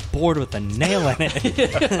I had a board with a nail in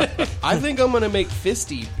it. I think I'm going to make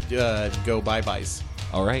Fisty go bye-byes.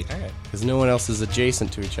 All right. Because no one else is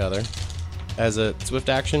adjacent to each other. As a swift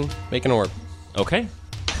action, make an orb. Okay.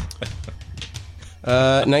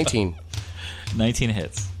 19. 19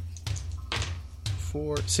 hits.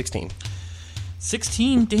 16.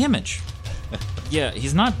 16 damage. Yeah,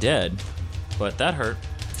 he's not dead, but that hurt.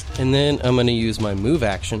 And then I'm going to use my move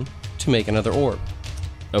action to make another orb.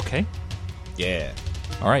 Okay. Yeah.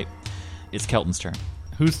 All right. It's Kelton's turn.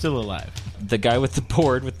 Who's still alive? The guy with the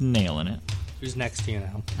board with the nail in it. Who's next to you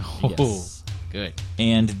now? Oh, Yes. Good.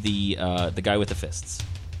 And the guy with the fists.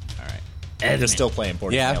 All right. They're Esmond, still playing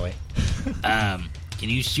board Kelly. can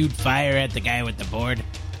you shoot fire at the guy with the board?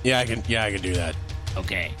 Yeah, I can do that.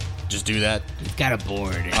 Okay. Just do that. He's got a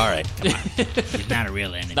board. All right. Come on. He's not a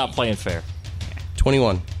real enemy. Not playing fair.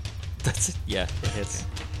 21. That's it. Yeah, it hits.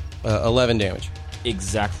 11 damage.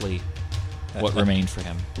 Exactly what remained for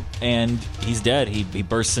him. And he's dead. He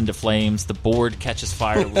bursts into flames. The board catches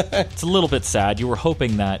fire. It's a little bit sad. You were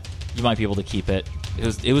hoping that you might be able to keep it.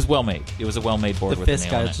 It was well made. It was a well made board with fist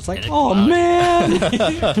the nail guy in was it. just like, oh man,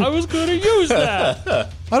 I was going to use that.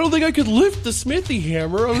 I don't think I could lift the smithy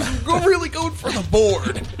hammer. I was really going for the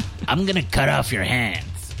board. I'm going to cut off your hands.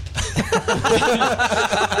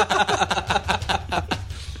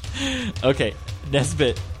 Okay,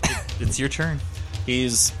 Nesbit, it's your turn.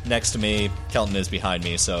 He's next to me. Kelton is behind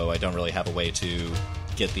me, so I don't really have a way to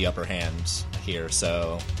get the upper hand here,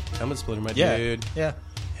 so... Helmet Splitter, my Yeah. dude. Yeah.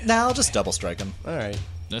 Now I'll just... Double strike him. All right.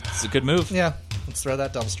 That's a good move. Yeah. Let's throw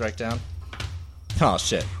that double strike down. Oh,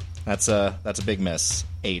 shit. That's a big miss.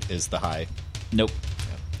 8 is the high. Nope.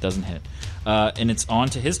 Doesn't hit. And it's on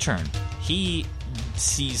to his turn. He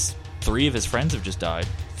sees 3 of his friends have just died.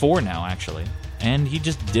 4 now, actually. And he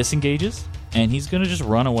just disengages, and he's going to just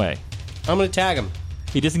run away. I'm going to tag him.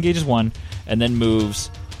 He disengages 1, and then moves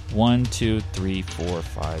 1, 2, 3, 4,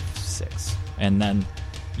 5, 6. And then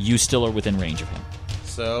you still are within range of him.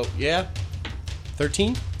 So, yeah.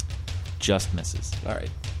 13? Just misses. All right.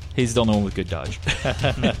 He's the only one with good dodge.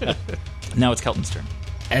 Now it's Kelton's turn.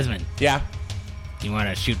 Esmond. Yeah. You want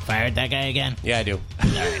to shoot fire at that guy again? Yeah, I do.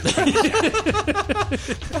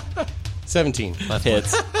 17.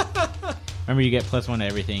 Hits. Remember, you get +1 to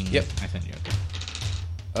everything. Yep. I sent you.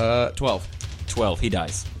 Okay. 12. 12. He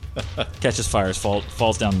dies. Catches fires,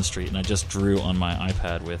 falls down the street, and I just drew on my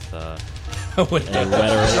iPad with a wet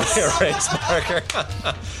erase.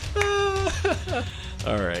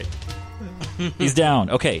 All right. He's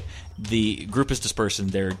down. Okay. The group is dispersing.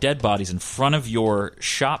 There are dead bodies in front of your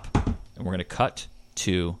shop, and we're going to cut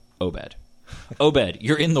to Obed. Obed,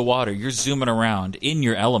 you're in the water. You're zooming around in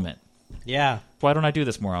your element. Yeah. Why don't I do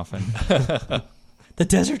this more often? The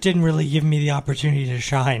desert didn't really give me the opportunity to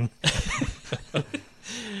shine. So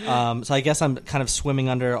I guess I'm kind of swimming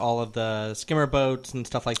under all of the skimmer boats and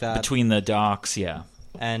stuff like that. Between the docks, yeah.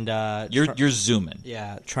 And you're zooming.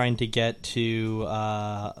 Yeah, trying to get to,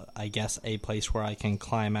 I guess, a place where I can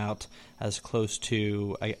climb out as close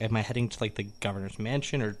to... am I heading to, like, the governor's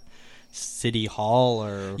mansion or city hall?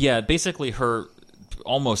 Or Yeah, basically her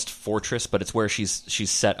almost fortress, but it's where she's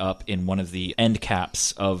set up in one of the end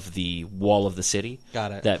caps of the wall of the city.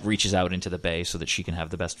 Got it. That reaches out into the bay so that she can have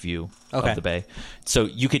the best view Okay. of the bay. So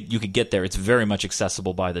you could get there. It's very much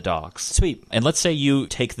accessible by the docks. Sweet. And let's say you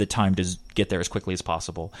take the time to get there as quickly as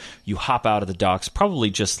possible. You hop out of the docks, probably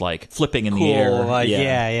just like flipping in the air.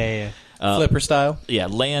 Yeah. Flipper style? Yeah,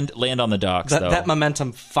 land on the docks, though. That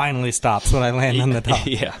momentum finally stops when I land on the dock.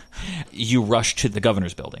 Yeah. You rush to the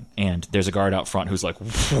governor's building, and there's a guard out front who's like,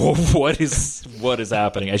 what is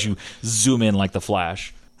happening? As you zoom in like the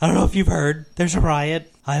Flash. I don't know if you've heard. There's a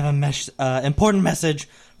riot. I have a important message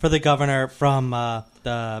for the governor from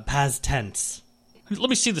the Paz tents.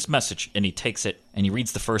 Let me see this message. And he takes it, and he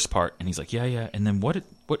reads the first part, and he's like, yeah. And then what?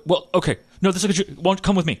 Well, okay. No, this is won't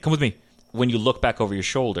come with me. Come with me. When you look back over your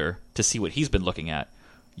shoulder to see what he's been looking at,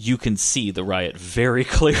 you can see the riot very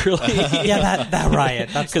clearly. Yeah, that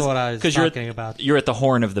riot. That's what I was talking about. You're at the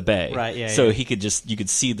horn of the bay. Right, yeah. So you could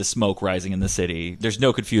see the smoke rising in the city. There's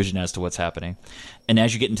no confusion as to what's happening. And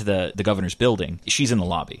as you get into the governor's building, she's in the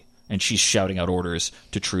lobby. And she's shouting out orders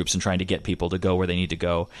to troops and trying to get people to go where they need to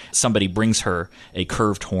go. Somebody brings her a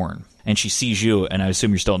curved horn. And she sees you, and I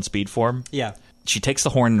assume you're still in speed form? Yeah. She takes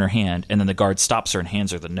the horn in her hand, and then the guard stops her and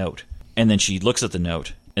hands her the note. And then she looks at the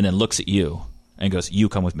note, and then looks at you, and goes, you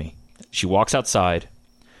come with me. She walks outside,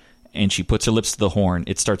 and she puts her lips to the horn.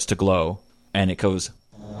 It starts to glow, and it goes...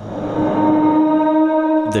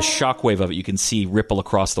 The shockwave of it you can see ripple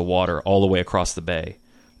across the water all the way across the bay.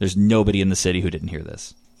 There's nobody in the city who didn't hear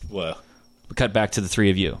this. Whoa. We cut back to the 3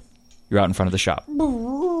 of you. You're out in front of the shop.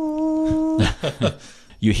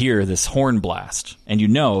 You hear this horn blast, and you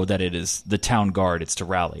know that it is the town guard. It's to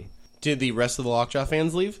rally. Did the rest of the Lockjaw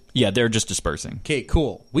fans leave? Yeah, they're just dispersing. Okay,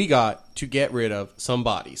 cool. We got to get rid of some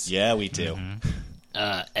bodies. Yeah, we do.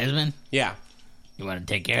 Mm-hmm. Esmond? Yeah. You want to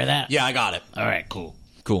take care of that? Yeah, I got it. All right, cool.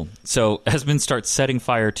 Cool. So Esmond starts setting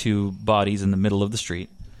fire to bodies in the middle of the street.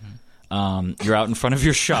 You're out in front of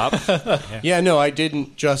your shop. Yeah, no, I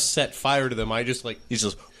didn't just set fire to them. I just, He's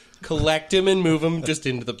just... collect them and move them just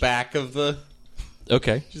into the back of the...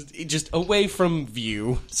 Okay. Just away from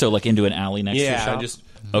view. So, like, into an alley next to your shop? just...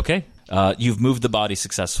 Okay. You've moved the body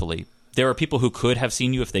successfully. There are people who could have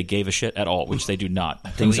seen you if they gave a shit at all, which they do not.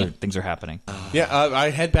 Things are happening. Yeah,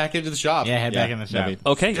 I head back into the shop. Yeah, head back in the shop.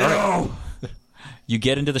 Okay. All right. You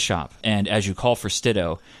get into the shop, and as you call for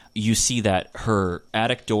Stiddo, you see that her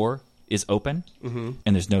attic door is open, and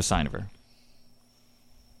there's no sign of her.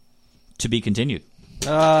 To be continued.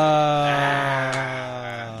 Man,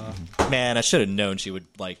 I should have known she would,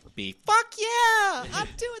 be... Fuck yeah! I'm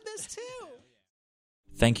doing this too!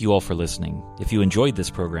 Thank you all for listening. If you enjoyed this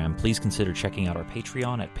program, please consider checking out our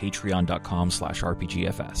Patreon at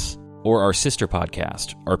patreon.com/RPGFS, or our sister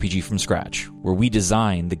podcast, RPG From Scratch, where we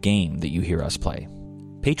design the game that you hear us play.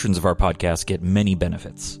 Patrons of our podcast get many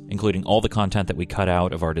benefits, including all the content that we cut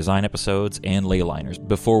out of our design episodes and leyliners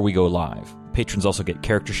before we go live. Patrons also get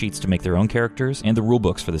character sheets to make their own characters and the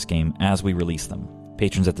rulebooks for this game as we release them.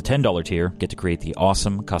 Patrons at the $10 tier get to create the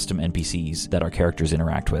awesome custom NPCs that our characters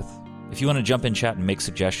interact with. If you want to jump in chat and make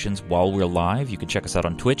suggestions while we're live, you can check us out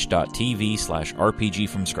on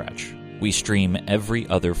twitch.tv/RPGfromscratch. We stream every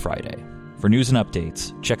other Friday. For news and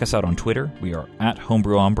updates, check us out on Twitter. We are at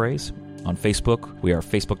Homebrew Hombres. On Facebook, we are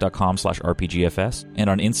facebook.com/RPGFS. And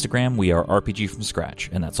on Instagram, we are RPG from Scratch,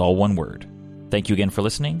 and that's all one word. Thank you again for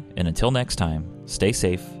listening, and until next time, stay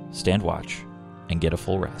safe, stand watch, and get a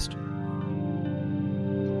full rest.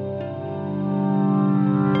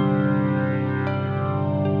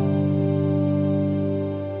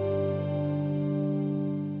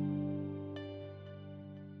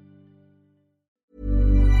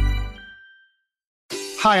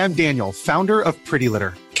 Hi, I'm Daniel, founder of Pretty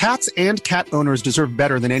Litter. Cats and cat owners deserve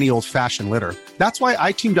better than any old-fashioned litter. That's why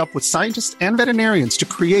I teamed up with scientists and veterinarians to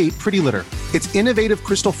create Pretty Litter. Its innovative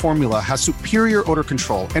crystal formula has superior odor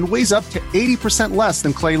control and weighs up to 80% less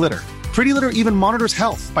than clay litter. Pretty Litter even monitors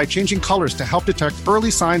health by changing colors to help detect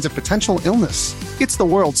early signs of potential illness. It's the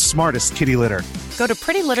world's smartest kitty litter. Go to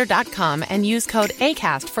prettylitter.com and use code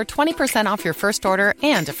ACAST for 20% off your first order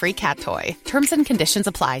and a free cat toy. Terms and conditions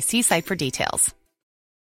apply. See site for details.